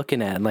that you were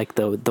looking at, like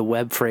the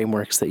web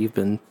frameworks that you've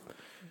been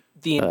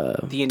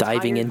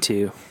diving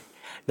into.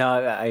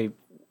 No,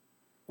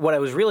 what I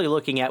was really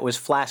looking at was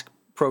Flask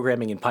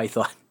programming in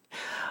Python,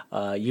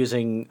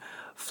 using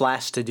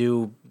Flask to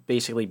do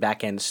basically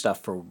back-end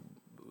stuff for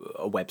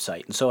a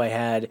website. And so I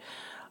had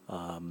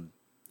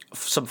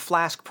some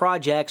Flask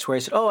projects where I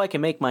said, I can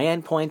make my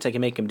endpoints, I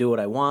can make them do what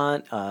I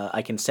want,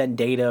 I can send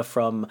data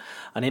from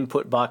an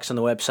input box on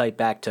the website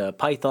back to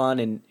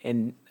Python,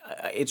 and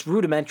it's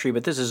rudimentary,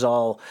 but this is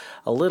all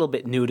a little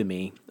bit new to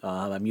me.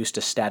 I'm used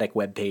to static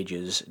web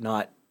pages,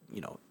 not,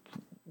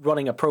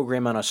 running a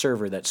program on a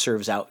server that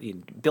serves out,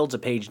 builds a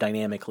page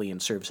dynamically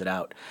and serves it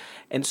out.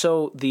 And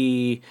so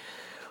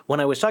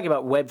when I was talking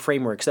about web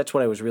frameworks, that's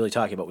what I was really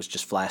talking about, was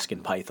just Flask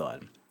and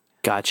Python.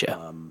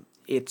 Gotcha.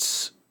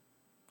 It's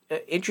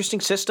interesting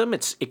system.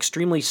 It's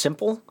extremely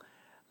simple,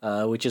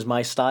 which is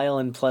my style,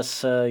 and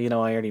plus, I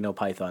already know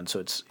Python,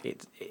 so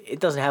it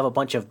doesn't have a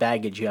bunch of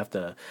baggage you have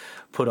to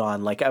put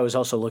on. Like, I was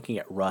also looking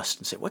at Rust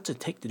and said, what's it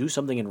take to do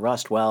something in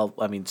Rust? Well,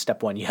 I mean,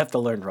 step one, you have to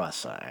learn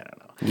Rust. I don't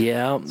know.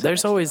 Yeah,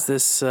 there's always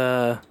this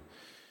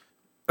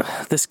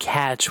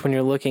catch when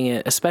you're looking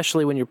at,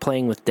 especially when you're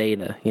playing with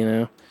data,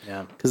 Yeah.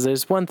 Because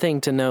there's one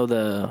thing to know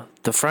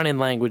the front end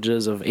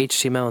languages of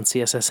HTML and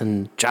CSS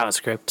and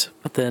JavaScript,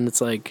 but then it's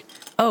like,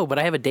 but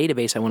I have a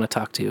database I want to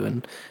talk to,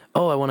 and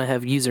I want to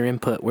have user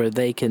input where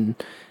they can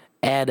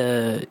add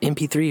a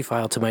MP3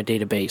 file to my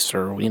database,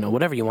 or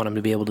whatever you want them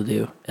to be able to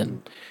do.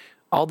 And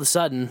all of a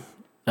sudden,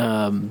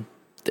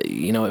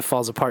 it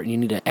falls apart, and you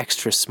need an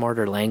extra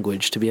smarter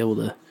language to be able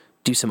to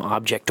do some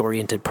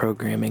object-oriented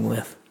programming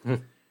with.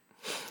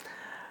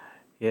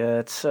 Yeah,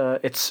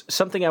 it's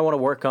something I want to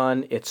work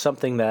on. It's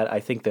something that I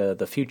think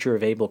the future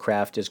of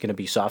AbleKraft is going to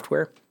be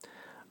software.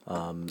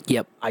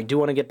 Yep. I do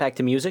want to get back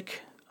to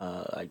music.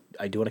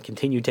 I do want to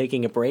continue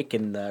taking a break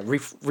and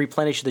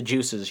replenish the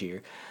juices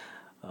here.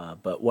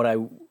 But what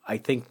I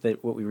think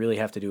that what we really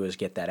have to do is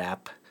get that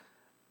app,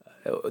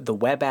 the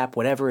web app,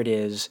 whatever it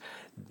is,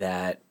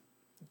 that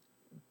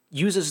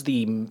uses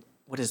the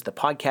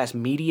podcast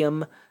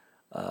medium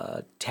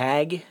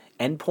tag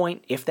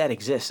endpoint, if that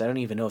exists. I don't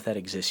even know if that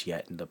exists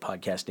yet in the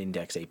podcast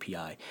index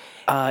API.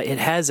 It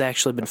has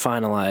actually been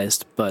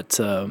finalized, but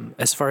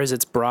as far as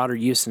its broader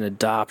use and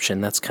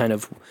adoption, that's kind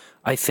of,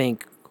 I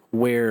think,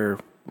 where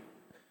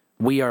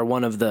we are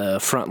one of the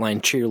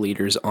frontline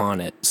cheerleaders on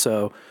it.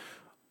 So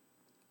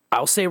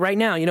I'll say right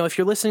now, if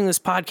you're listening to this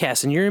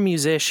podcast and you're a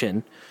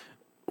musician,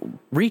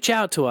 reach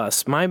out to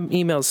us. My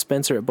email is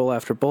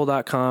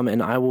spencer@bowlafterbowl.com,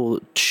 and I will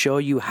show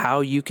you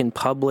how you can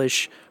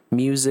publish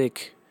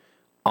music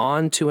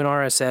onto an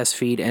RSS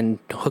feed and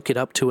hook it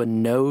up to a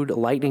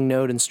lightning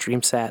node and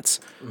StreamSats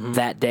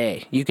that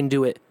day. You can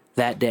do it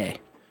that day.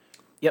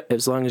 Yep.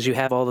 As long as you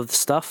have all of the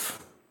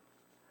stuff.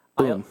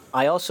 Boom.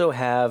 I also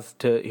have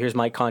here's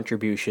my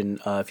contribution.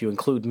 If you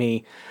include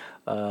me,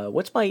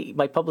 what's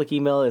my public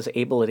email is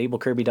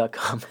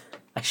able@ableKirby.com.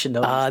 I should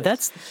know.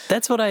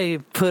 That's what I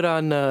put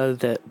on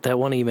that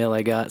one email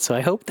I got. So I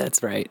hope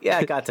that's right.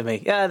 Yeah, it got to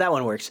me. Yeah, that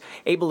one works.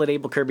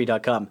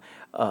 able@ableKirby.com.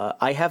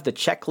 I have the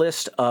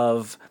checklist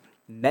of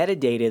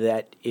metadata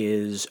that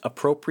is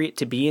appropriate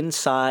to be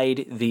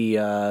inside the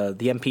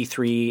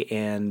MP3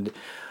 and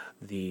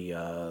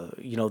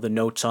the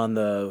notes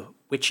on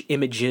which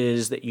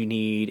images that you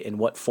need and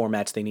what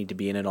formats they need to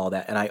be in and all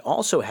that. And I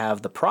also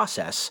have the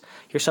process.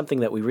 Here's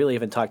something that we really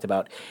haven't talked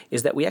about,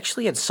 is that we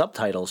actually had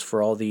subtitles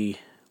for all the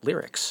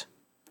lyrics.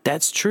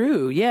 That's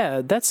true.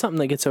 Yeah, that's something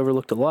that gets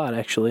overlooked a lot,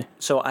 actually.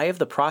 So I have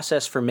the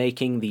process for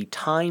making the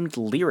timed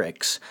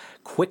lyrics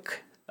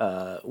quick,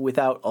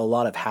 without a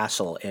lot of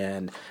hassle.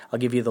 And I'll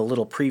give you the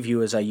little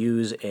preview as I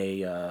use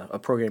a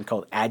program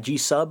called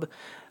AbleKraft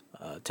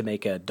to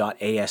make a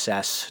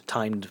 .ass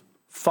timed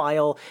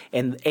file,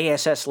 and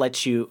ABleKraft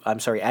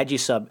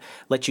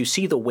lets you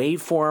see the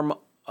waveform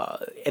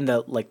and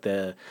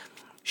the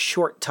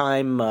short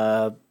time.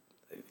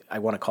 I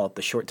want to call it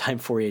the short time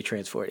Fourier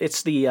transform.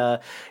 It's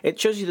it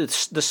shows you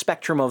the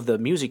spectrum of the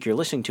music you're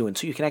listening to, and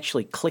so you can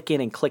actually click in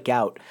and click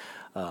out,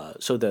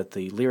 so that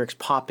the lyrics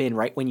pop in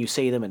right when you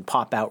say them and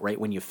pop out right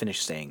when you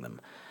finish saying them.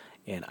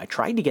 And I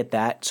tried to get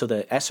that so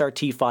the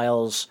SRT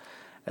files,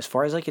 as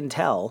far as I can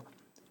tell,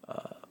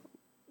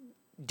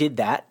 did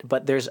that,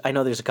 but I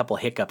know there's a couple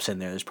hiccups in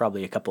there. There's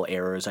probably a couple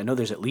errors. I know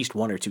there's at least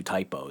 1 or 2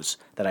 typos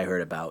that I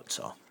heard about.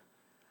 So,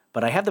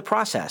 but I have the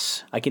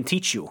process. I can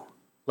teach you.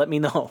 Let me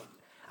know.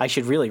 I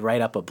should really write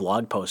up a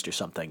blog post or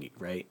something,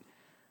 right?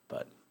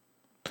 But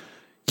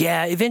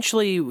yeah,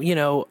 eventually,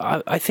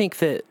 I think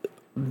that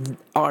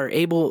our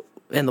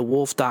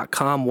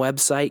ableandthewolf.com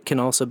website can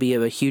also be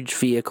a huge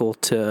vehicle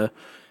to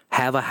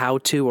have a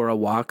how-to or a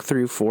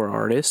walkthrough for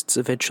artists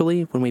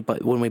eventually when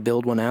we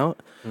build one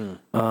out.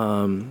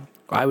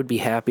 I would be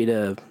happy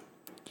to,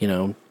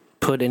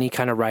 put any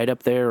kind of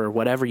write-up there or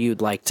whatever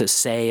you'd like to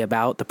say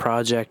about the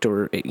project,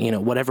 or,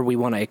 whatever we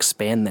want to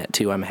expand that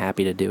to. I'm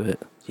happy to do it.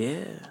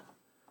 Yeah.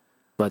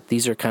 But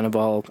these are kind of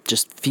all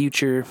just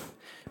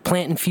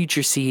planting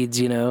future seeds,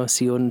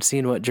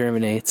 seeing what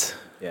germinates.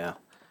 Yeah.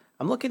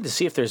 I'm looking to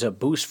see if there's a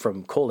boost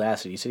from Cold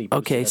Acid. You said he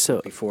boosted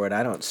that before, and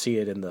I don't see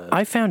it in the...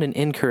 I found an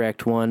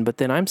incorrect one, but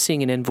then I'm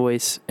seeing an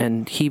invoice,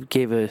 and he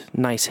gave a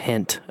nice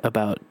hint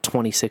about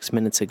 26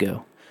 minutes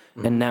ago.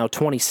 Mm-hmm. And now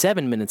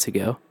 27 minutes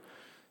ago,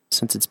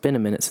 since it's been a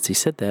minute since he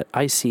said that,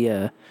 I see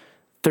a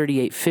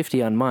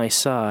 $38.50 on my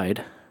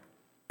side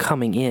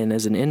coming in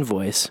as an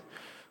invoice.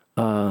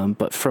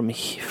 But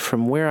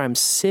from where I'm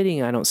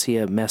sitting, I don't see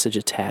a message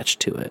attached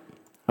to it.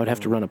 I would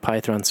have to run a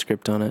Python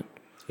script on it.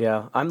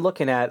 Yeah,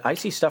 I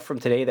see stuff from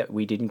today that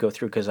we didn't go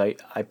through because I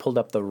pulled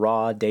up the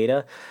raw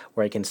data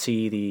where I can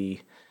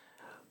see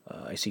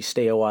I see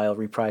Stay a While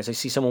reprise. I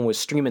see someone was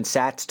streaming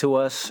sats to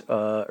us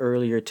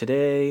earlier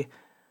today.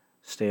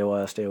 Stay a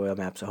While,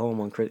 Maps of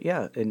Home on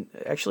yeah, and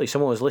actually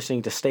someone was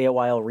listening to Stay a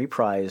While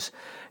reprise.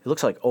 It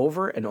looks like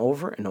over and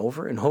over and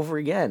over and over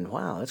again.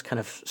 Wow, that's kind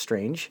of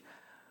strange.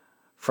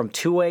 From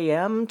 2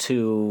 a.m.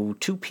 to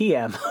 2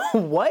 p.m.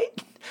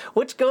 What?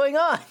 What's going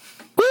on?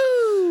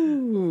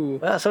 Woo!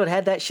 Well, someone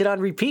had that shit on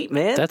repeat,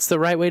 man. That's the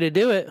right way to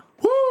do it.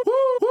 Woo,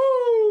 woo,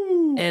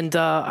 woo! And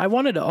I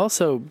wanted to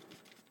also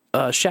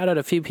shout out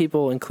a few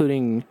people,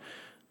 including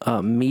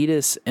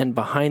Metis and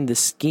Behind the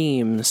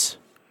Schemes,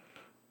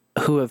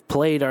 who have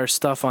played our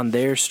stuff on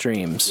their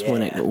streams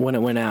when it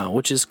went out,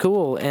 which is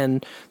cool.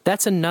 And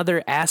that's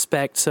another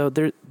aspect. So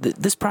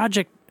this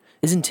project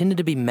is intended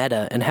to be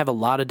meta and have a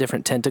lot of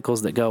different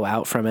tentacles that go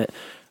out from it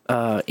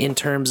in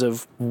terms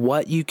of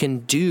what you can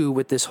do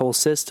with this whole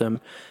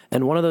system.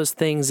 And one of those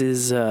things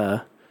is,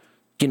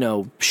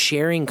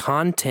 sharing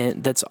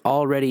content that's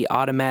already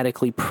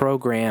automatically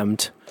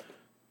programmed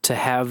to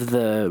have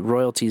the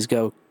royalties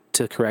go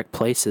to correct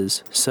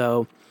places.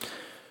 So,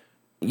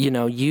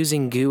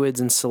 using GUIDs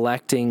and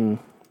selecting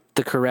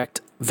the correct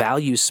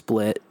value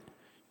split,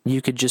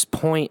 you could just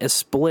point a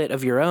split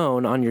of your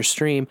own on your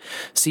stream.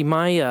 See,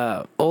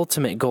 my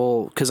ultimate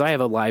goal, because I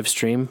have a live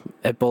stream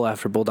at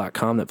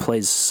bullafterbull.com that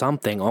plays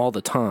something all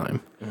the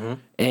time. Mm-hmm.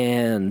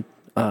 And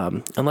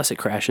unless it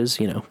crashes,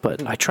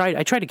 but I try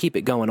to keep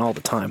it going all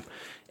the time.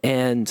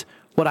 And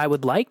what I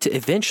would like to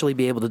eventually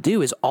be able to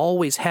do is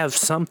always have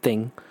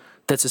something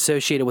that's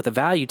associated with a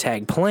value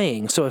tag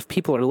playing. So if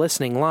people are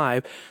listening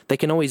live, they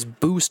can always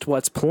boost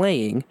what's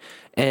playing.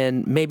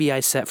 And maybe I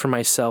set for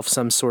myself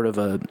some sort of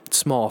a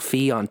small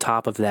fee on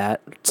top of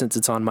that, since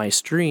it's on my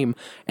stream,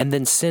 and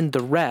then send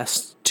the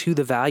rest to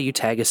the value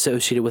tag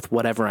associated with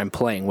whatever I'm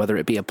playing, whether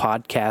it be a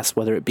podcast,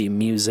 whether it be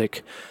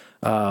music,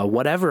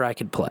 whatever I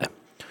could play.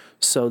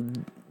 So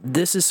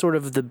this is sort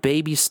of the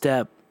baby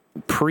step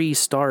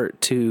pre-start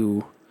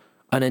to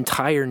an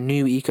entire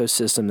new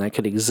ecosystem that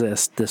could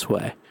exist this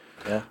way.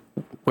 Yeah.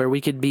 Where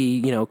we could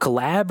be,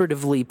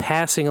 collaboratively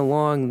passing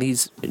along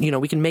these,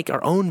 we can make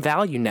our own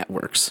value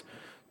networks,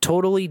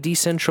 totally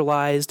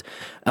decentralized.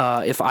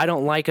 If I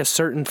don't like a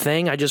certain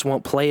thing, I just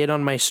won't play it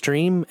on my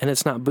stream and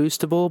it's not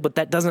boostable, but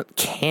that doesn't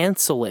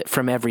cancel it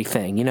from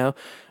everything,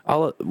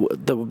 All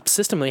the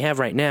system we have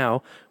right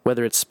now,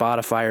 whether it's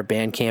Spotify or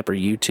Bandcamp or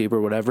YouTube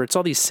or whatever, it's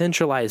all these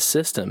centralized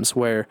systems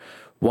where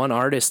one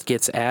artist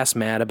gets ass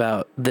mad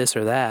about this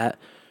or that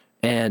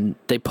and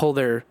they pull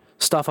their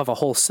stuff off a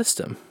whole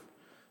system.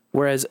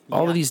 Whereas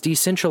all of these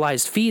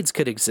decentralized feeds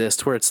could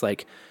exist where it's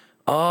like,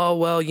 oh,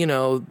 well,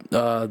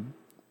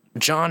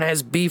 John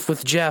has beef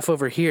with Jeff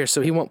over here,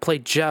 so he won't play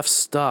Jeff's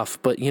stuff,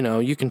 but,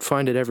 you can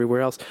find it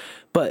everywhere else.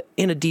 But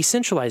in a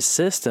decentralized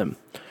system,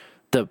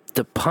 the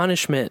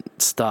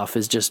punishment stuff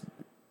is just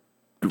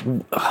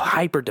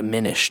hyper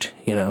diminished,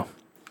 and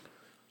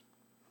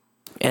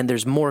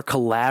there's more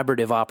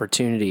collaborative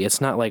opportunity.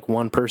 It's not like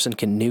one person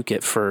can nuke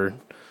it for,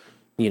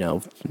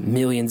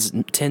 millions,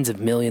 tens of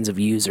millions of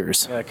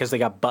users. Yeah, because they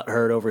got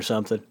butthurt over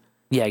something.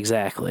 Yeah,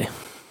 exactly.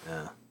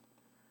 Yeah.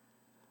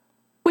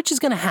 Which is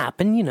going to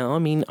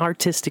happen,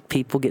 artistic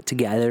people get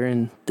together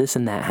and this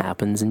and that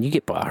happens and you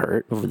get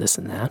butthurt over this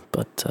and that.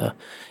 But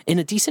in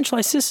a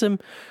decentralized system,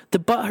 the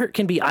butthurt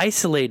can be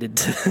isolated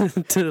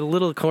to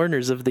little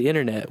corners of the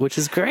internet, which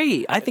is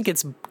great. I think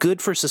it's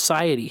good for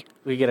society.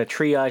 We got to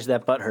triage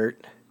that butthurt.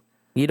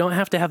 You don't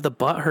have to have the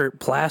butthurt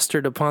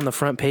plastered upon the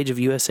front page of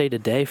USA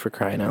Today, for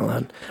crying out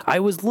loud. I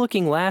was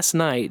looking last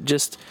night,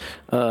 just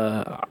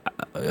a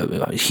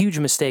huge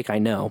mistake, I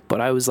know,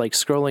 but I was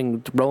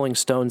scrolling Rolling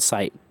Stone's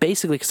site,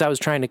 basically because I was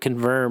trying to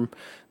confirm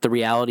the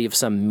reality of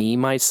some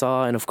meme I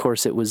saw, and of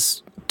course it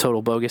was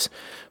total bogus.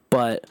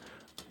 But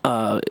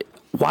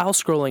while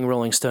scrolling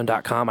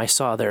rollingstone.com, I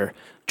saw their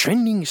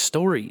trending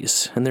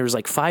stories, and there was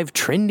 5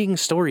 trending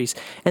stories,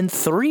 and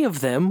 3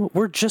 of them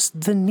were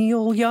just the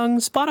Neil Young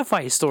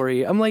Spotify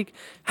story. I'm like,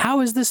 how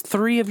is this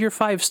 3 of your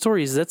 5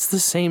 stories? That's the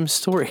same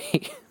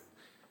story.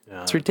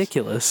 Yeah, it's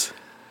ridiculous.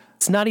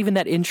 It's not even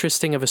that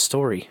interesting of a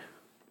story.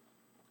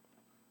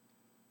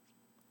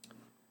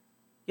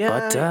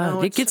 Yeah,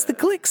 but it gets the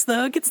clicks,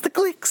 though. It gets the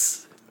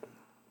clicks.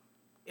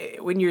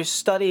 When you're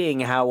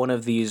studying how one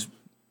of these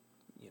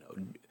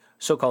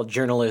so-called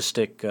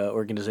journalistic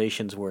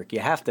organizations work, you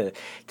have to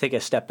take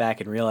a step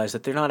back and realize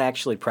that they're not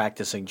actually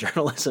practicing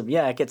journalism.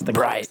 Yeah, it gets the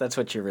clicks. Right. That's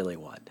what you really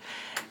want.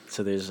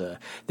 So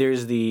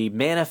there's the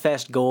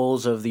manifest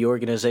goals of the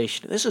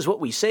organization. This is what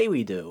we say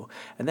we do,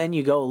 and then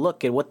you go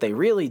look at what they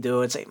really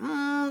do and say,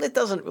 it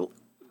doesn't.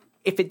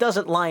 If it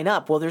doesn't line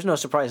up, well, there's no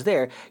surprise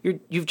there.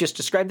 You've just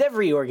described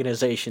every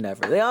organization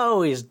ever. They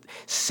always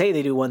say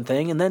they do one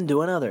thing and then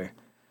do another.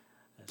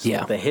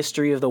 So the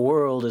history of the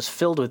world is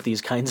filled with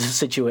these kinds of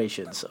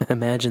situations. So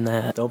imagine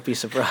that. Don't be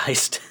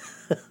surprised.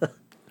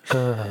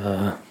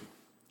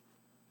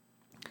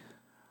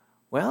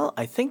 Well,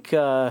 I think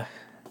I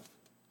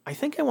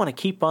want to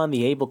keep on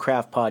the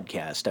AbleKraft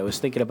podcast. I was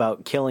thinking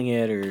about killing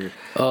it, or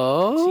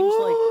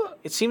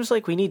it seems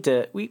like we need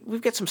to.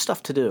 We've got some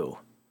stuff to do.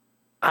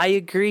 I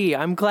agree.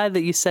 I'm glad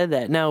that you said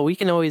that. Now we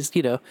can always,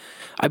 the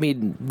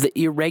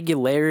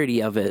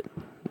irregularity of it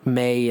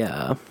may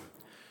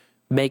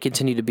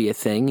continue to be a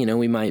thing.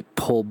 We might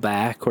pull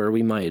back, or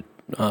we might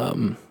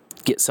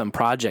get some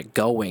project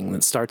going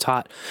that starts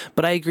hot.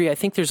 But I agree. I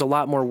think there's a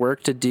lot more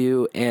work to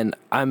do, and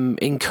I'm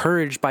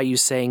encouraged by you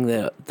saying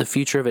that the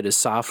future of it is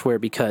software,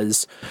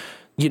 because,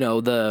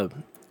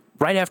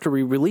 right after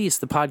we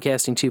released the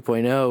Podcasting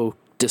 2.0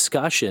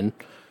 discussion,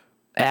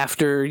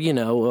 after,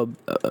 a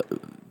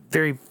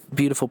very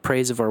beautiful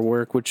praise of our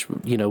work, which,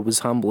 was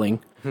humbling,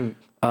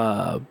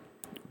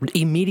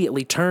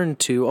 immediately turned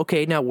to,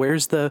 okay, now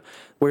where's the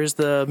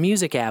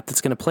music app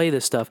that's going to play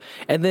this stuff?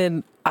 And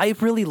then I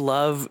really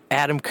love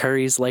Adam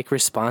Curry's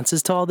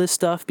responses to all this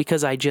stuff,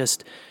 because I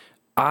think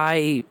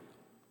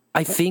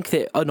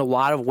that in a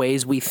lot of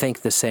ways we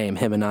think the same,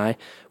 him and I,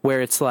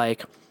 where it's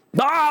like,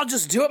 I'll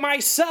just do it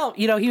myself.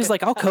 He was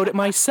like, I'll code it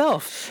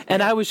myself.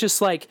 And I was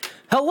just like,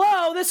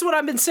 hello, this is what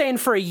I've been saying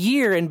for a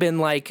year, and been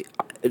like,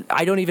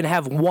 I don't even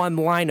have one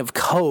line of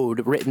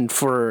code written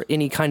for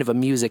any kind of a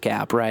music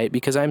app, right?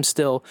 Because I'm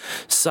still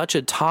such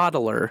a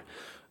toddler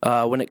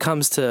when it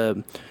comes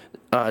to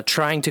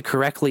trying to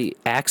correctly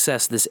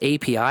access this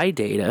API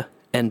data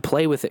and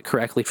play with it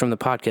correctly from the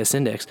podcast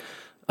index,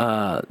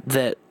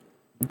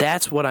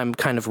 that's what I'm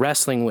kind of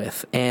wrestling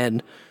with.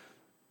 And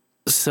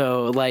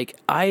so,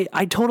 I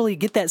totally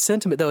get that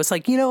sentiment, though. It's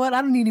like, you know what?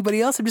 I don't need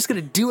anybody else. I'm just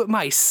going to do it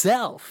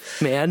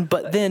myself, man.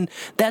 But then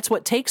that's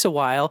what takes a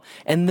while.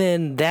 And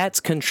then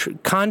that's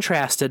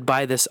contrasted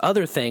by this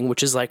other thing,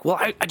 which is like, well,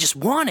 I just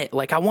want it.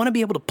 I want to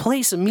be able to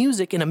play some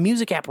music in a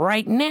music app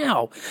right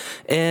now.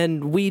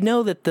 And we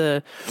know that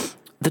the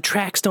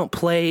tracks don't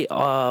play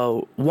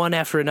one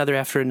after another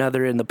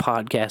in the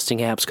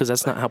podcasting apps, because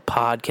that's not how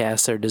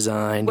podcasts are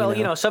designed.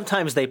 Well,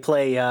 sometimes they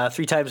play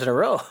 3 times in a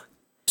row.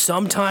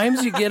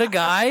 Sometimes you get a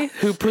guy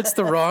who puts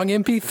the wrong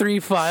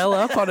MP3 file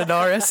up on an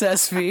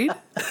RSS feed.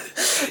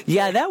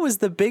 Yeah, that was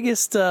the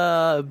biggest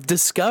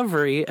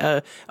discovery.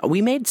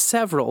 We made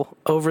several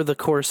over the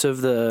course of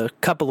the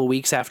couple of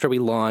weeks after we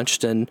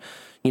launched, and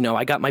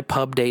I got my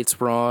pub dates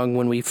wrong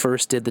when we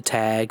first did the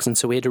tags, and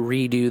so we had to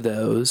redo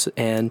those.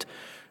 And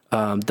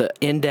the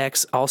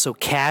index also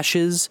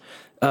caches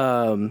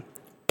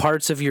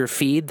parts of your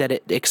feed that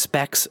it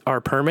expects are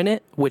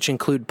permanent, which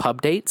include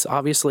pub dates.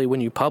 Obviously,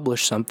 when you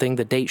publish something,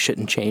 the date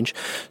shouldn't change.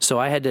 So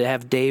I had to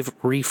have Dave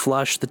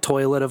reflush the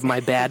toilet of my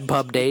bad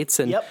pub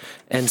dates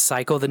and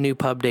cycle the new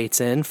pub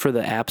dates in for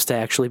the apps to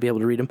actually be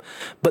able to read them.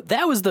 But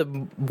that was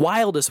the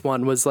wildest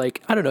one. Was I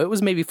don't know, it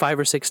was maybe 5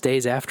 or 6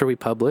 days after we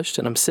published,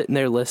 and I'm sitting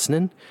there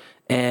listening,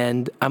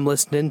 and I'm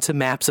listening to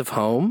Maps of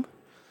Home,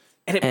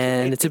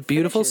 and it's a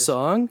beautiful finishes.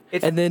 song.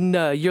 And then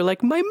you're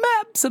like, my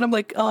maps, and I'm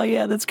like, oh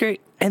yeah, that's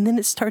great. And then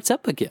it starts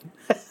up again.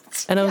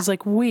 And I was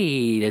like,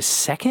 wait a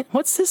second,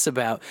 what's this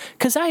about?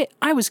 Because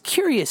I was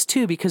curious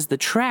too, because the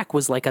track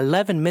was like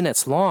 11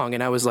 minutes long,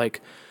 and I was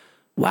like,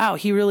 wow,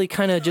 he really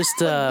kind of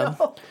just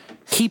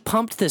he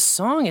pumped this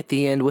song at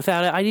the end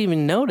without it. I didn't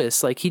even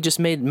notice. Like, he just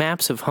made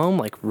Maps of Home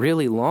like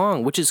really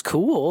long, which is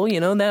cool.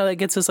 Now that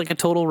gets us like a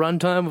total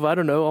runtime of, I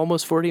don't know,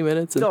 almost 40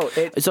 minutes. And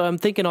so I'm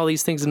thinking all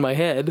these things in my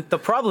head. The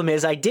problem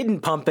is I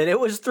didn't pump it. It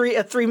was a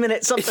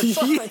 3-minute something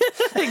song.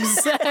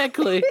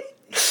 Exactly.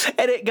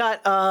 And it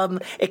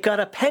got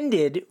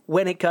appended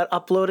when it got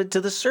uploaded to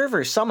the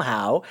server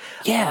somehow.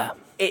 Yeah.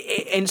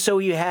 And so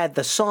you had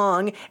the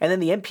song and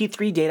then the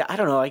MP3 data. I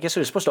don't know. I guess it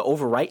was supposed to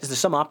overwrite. There's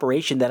some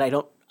operation that I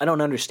don't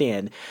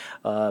understand.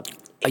 Yeah,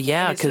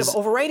 instead of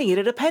overwriting it,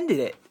 it appended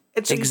it.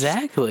 And so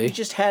exactly. You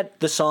just had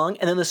the song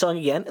and then the song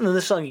again and then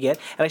the song again.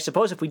 And I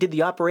suppose if we did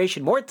the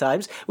operation more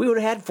times, we would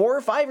have had 4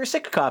 or 5 or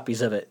 6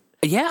 copies of it.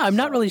 Yeah, I'm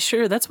not really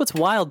sure. That's what's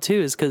wild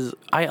too, is because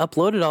I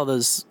uploaded all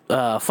those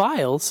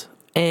files,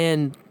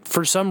 and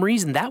for some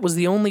reason that was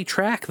the only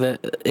track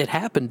that it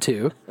happened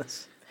to.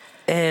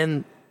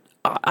 And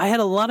I had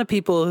a lot of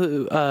people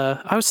who,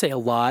 I would say a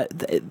lot,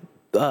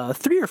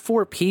 3 or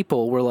 4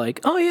 people were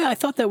like, oh yeah, I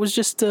thought that was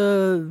just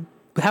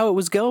how it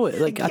was going.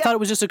 Like, I thought it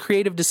was just a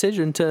creative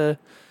decision to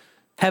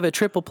have a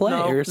triple play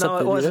or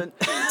something. No, it wasn't.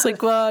 It's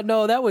like,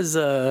 no, that was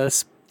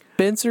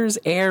Spencer's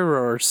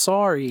error.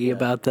 Sorry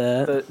about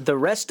that. The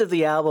rest of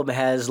the album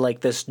has like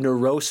this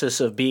neurosis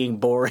of being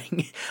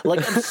boring.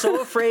 Like, I'm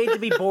so afraid to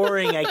be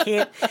boring. I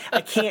can't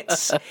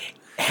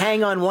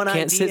hang on one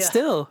idea. Can't sit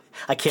still.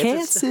 I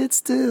can't sit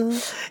still.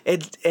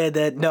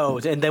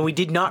 And then we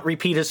did not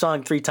repeat a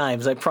song 3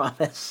 times, I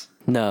promise.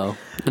 No,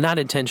 not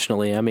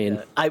intentionally. I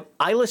mean,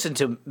 I listen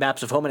to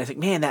Maps of Home and I think,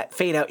 man, that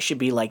fade out should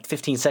be like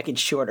 15 seconds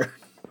shorter.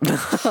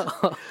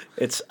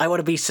 I want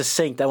to be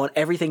succinct. I want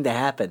everything to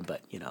happen,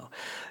 but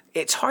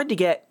it's hard to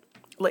get,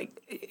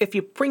 like, if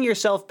you bring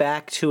yourself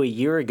back to a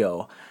year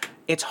ago,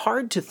 it's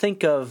hard to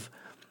think of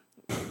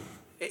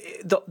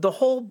the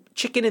whole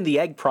chicken and the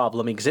egg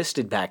problem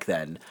existed back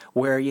then,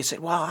 where you said,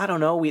 well, I don't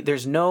know,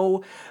 there's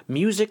no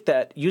music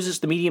that uses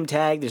the medium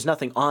tag, there's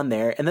nothing on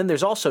there, and then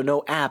there's also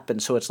no app,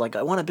 and so it's like,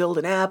 I want to build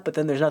an app, but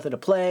then there's nothing to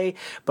play,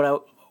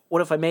 but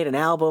what if I made an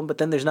album, but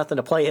then there's nothing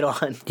to play it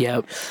on?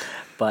 Yep.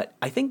 But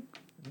I think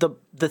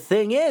the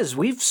thing is,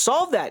 we've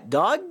solved that,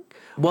 dog.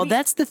 Well,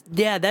 that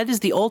is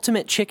the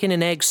ultimate chicken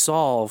and egg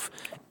solve.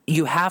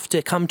 You have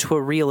to come to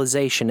a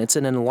realization. It's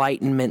an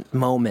enlightenment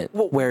moment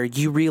where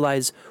you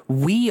realize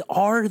we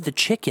are the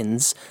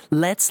chickens.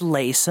 Let's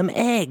lay some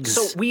eggs.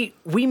 So we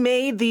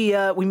made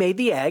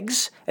the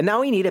eggs, and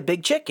now we need a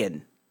big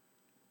chicken.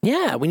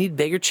 Yeah, we need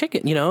bigger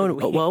chicken. We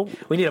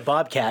need a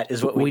bobcat,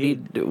 is what we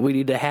need. We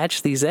need to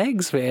hatch these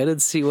eggs, man,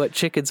 and see what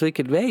chickens we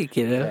could make.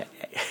 A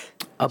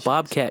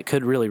bobcat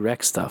could really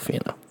wreck stuff.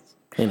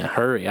 In a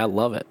hurry. I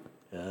love it.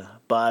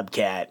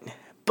 Bobcat,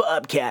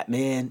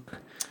 man.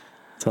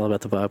 It's all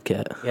about the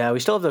bobcat. Yeah, we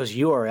still have those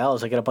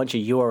URLs. I got a bunch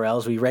of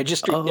URLs we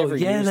registered. Oh, never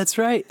yeah, used. That's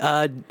right.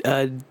 I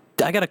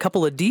got a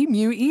couple of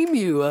emu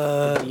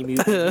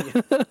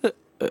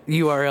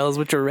URLs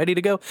which are ready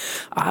to go.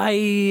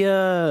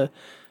 I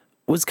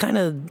was kind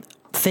of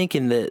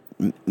thinking that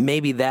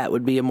maybe that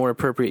would be a more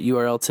appropriate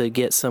URL to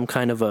get some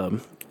kind of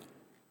an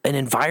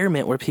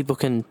environment where people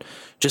can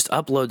just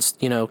upload,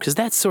 because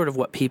that's sort of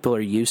what people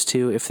are used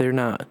to if they're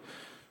not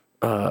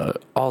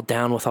all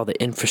down with all the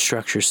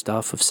infrastructure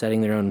stuff of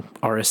setting their own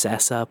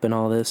RSS up and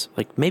all this.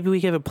 Like, maybe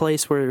we have a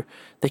place where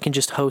they can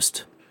just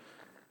host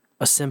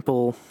a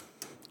simple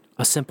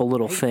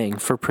little thing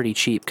for pretty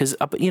cheap. Because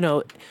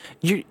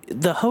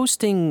the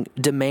hosting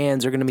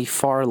demands are going to be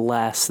far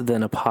less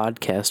than a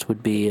podcast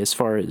would be as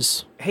far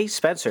as. Hey,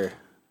 Spencer.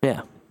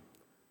 Yeah. Do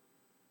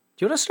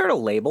you want to start a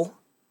label?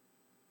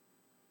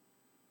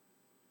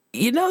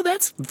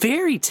 That's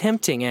very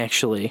tempting,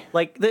 actually.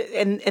 Like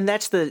and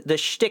that's the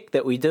shtick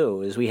that we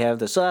do is we have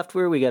the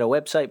software, we got a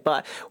website,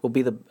 but will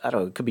be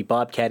it could be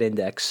Bobcat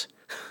Index.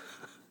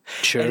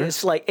 Sure. And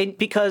it's like,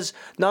 because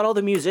not all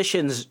the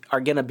musicians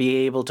are going to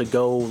be able to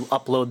go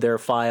upload their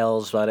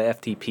files via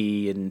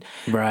FTP and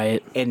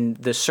right. And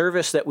the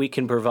service that we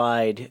can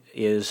provide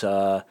is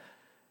the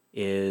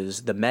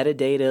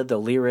metadata, the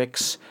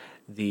lyrics,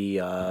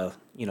 the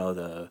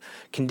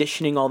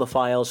conditioning all the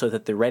files so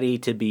that they're ready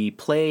to be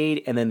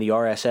played, and then the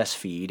RSS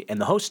feed and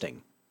the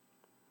hosting.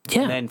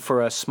 Yeah. And then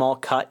for a small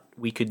cut,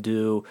 we could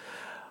do,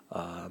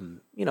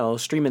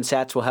 Streaming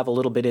Sats will have a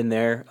little bit in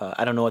there.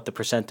 I don't know what the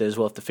percent is.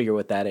 We'll have to figure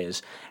what that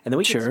is. And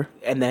then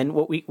and then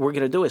what we're going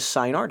to do is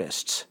sign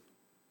artists.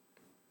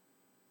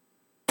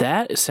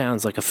 That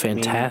sounds like a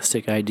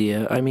fantastic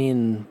idea. I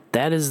mean,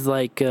 that is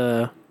like,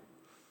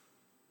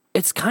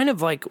 it's kind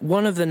of like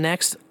one of the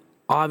next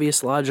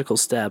obvious logical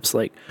steps.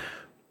 Like,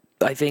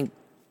 I think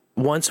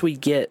once we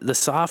get the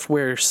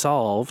software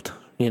solved,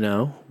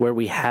 where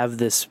we have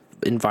this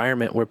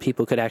environment where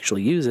people could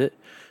actually use it,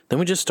 then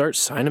we just start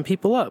signing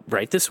people up.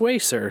 Right this way,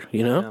 sir,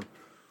 Yeah.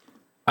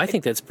 I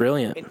think that's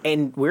brilliant.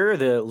 And we're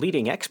the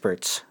leading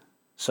experts.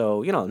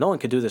 So, no one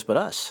could do this but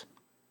us.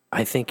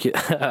 I think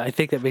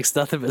that makes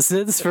nothing but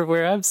sense for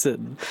where I'm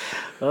sitting.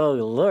 Oh,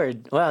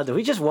 Lord. Wow, did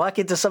we just walk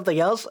into something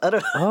else? I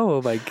don't know.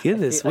 Oh, my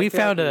goodness. We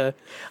found like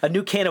a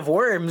new can of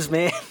worms,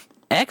 man.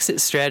 Exit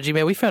strategy,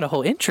 man. We found a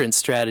whole entrance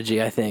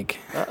strategy, I think.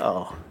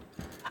 Uh-oh.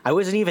 I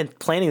wasn't even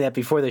planning that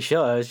before the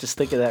show. I was just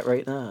thinking that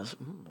right now.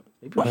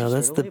 Maybe we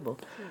should start a label.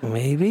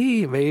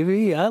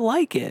 Maybe. I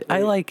like it.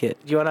 I like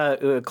it. Do you want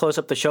to close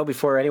up the show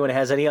before anyone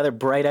has any other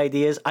bright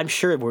ideas? I'm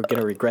sure we're going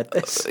to regret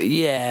this.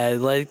 Yeah,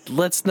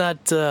 let's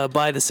not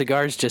buy the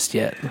cigars just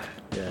yet.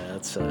 Yeah,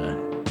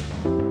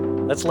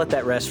 let's let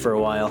that rest for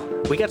a while.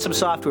 We got some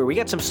software. We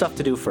got some stuff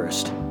to do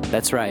first.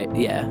 That's right,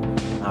 yeah.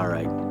 All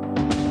right.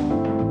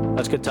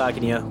 That's good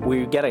talking to you.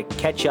 We got to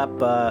catch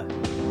up.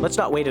 Let's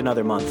not wait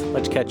another month.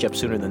 Let's catch up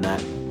sooner than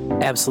that.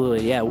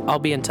 Absolutely, yeah. I'll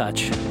be in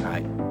touch. All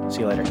right. See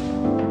you later.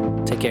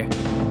 Take care.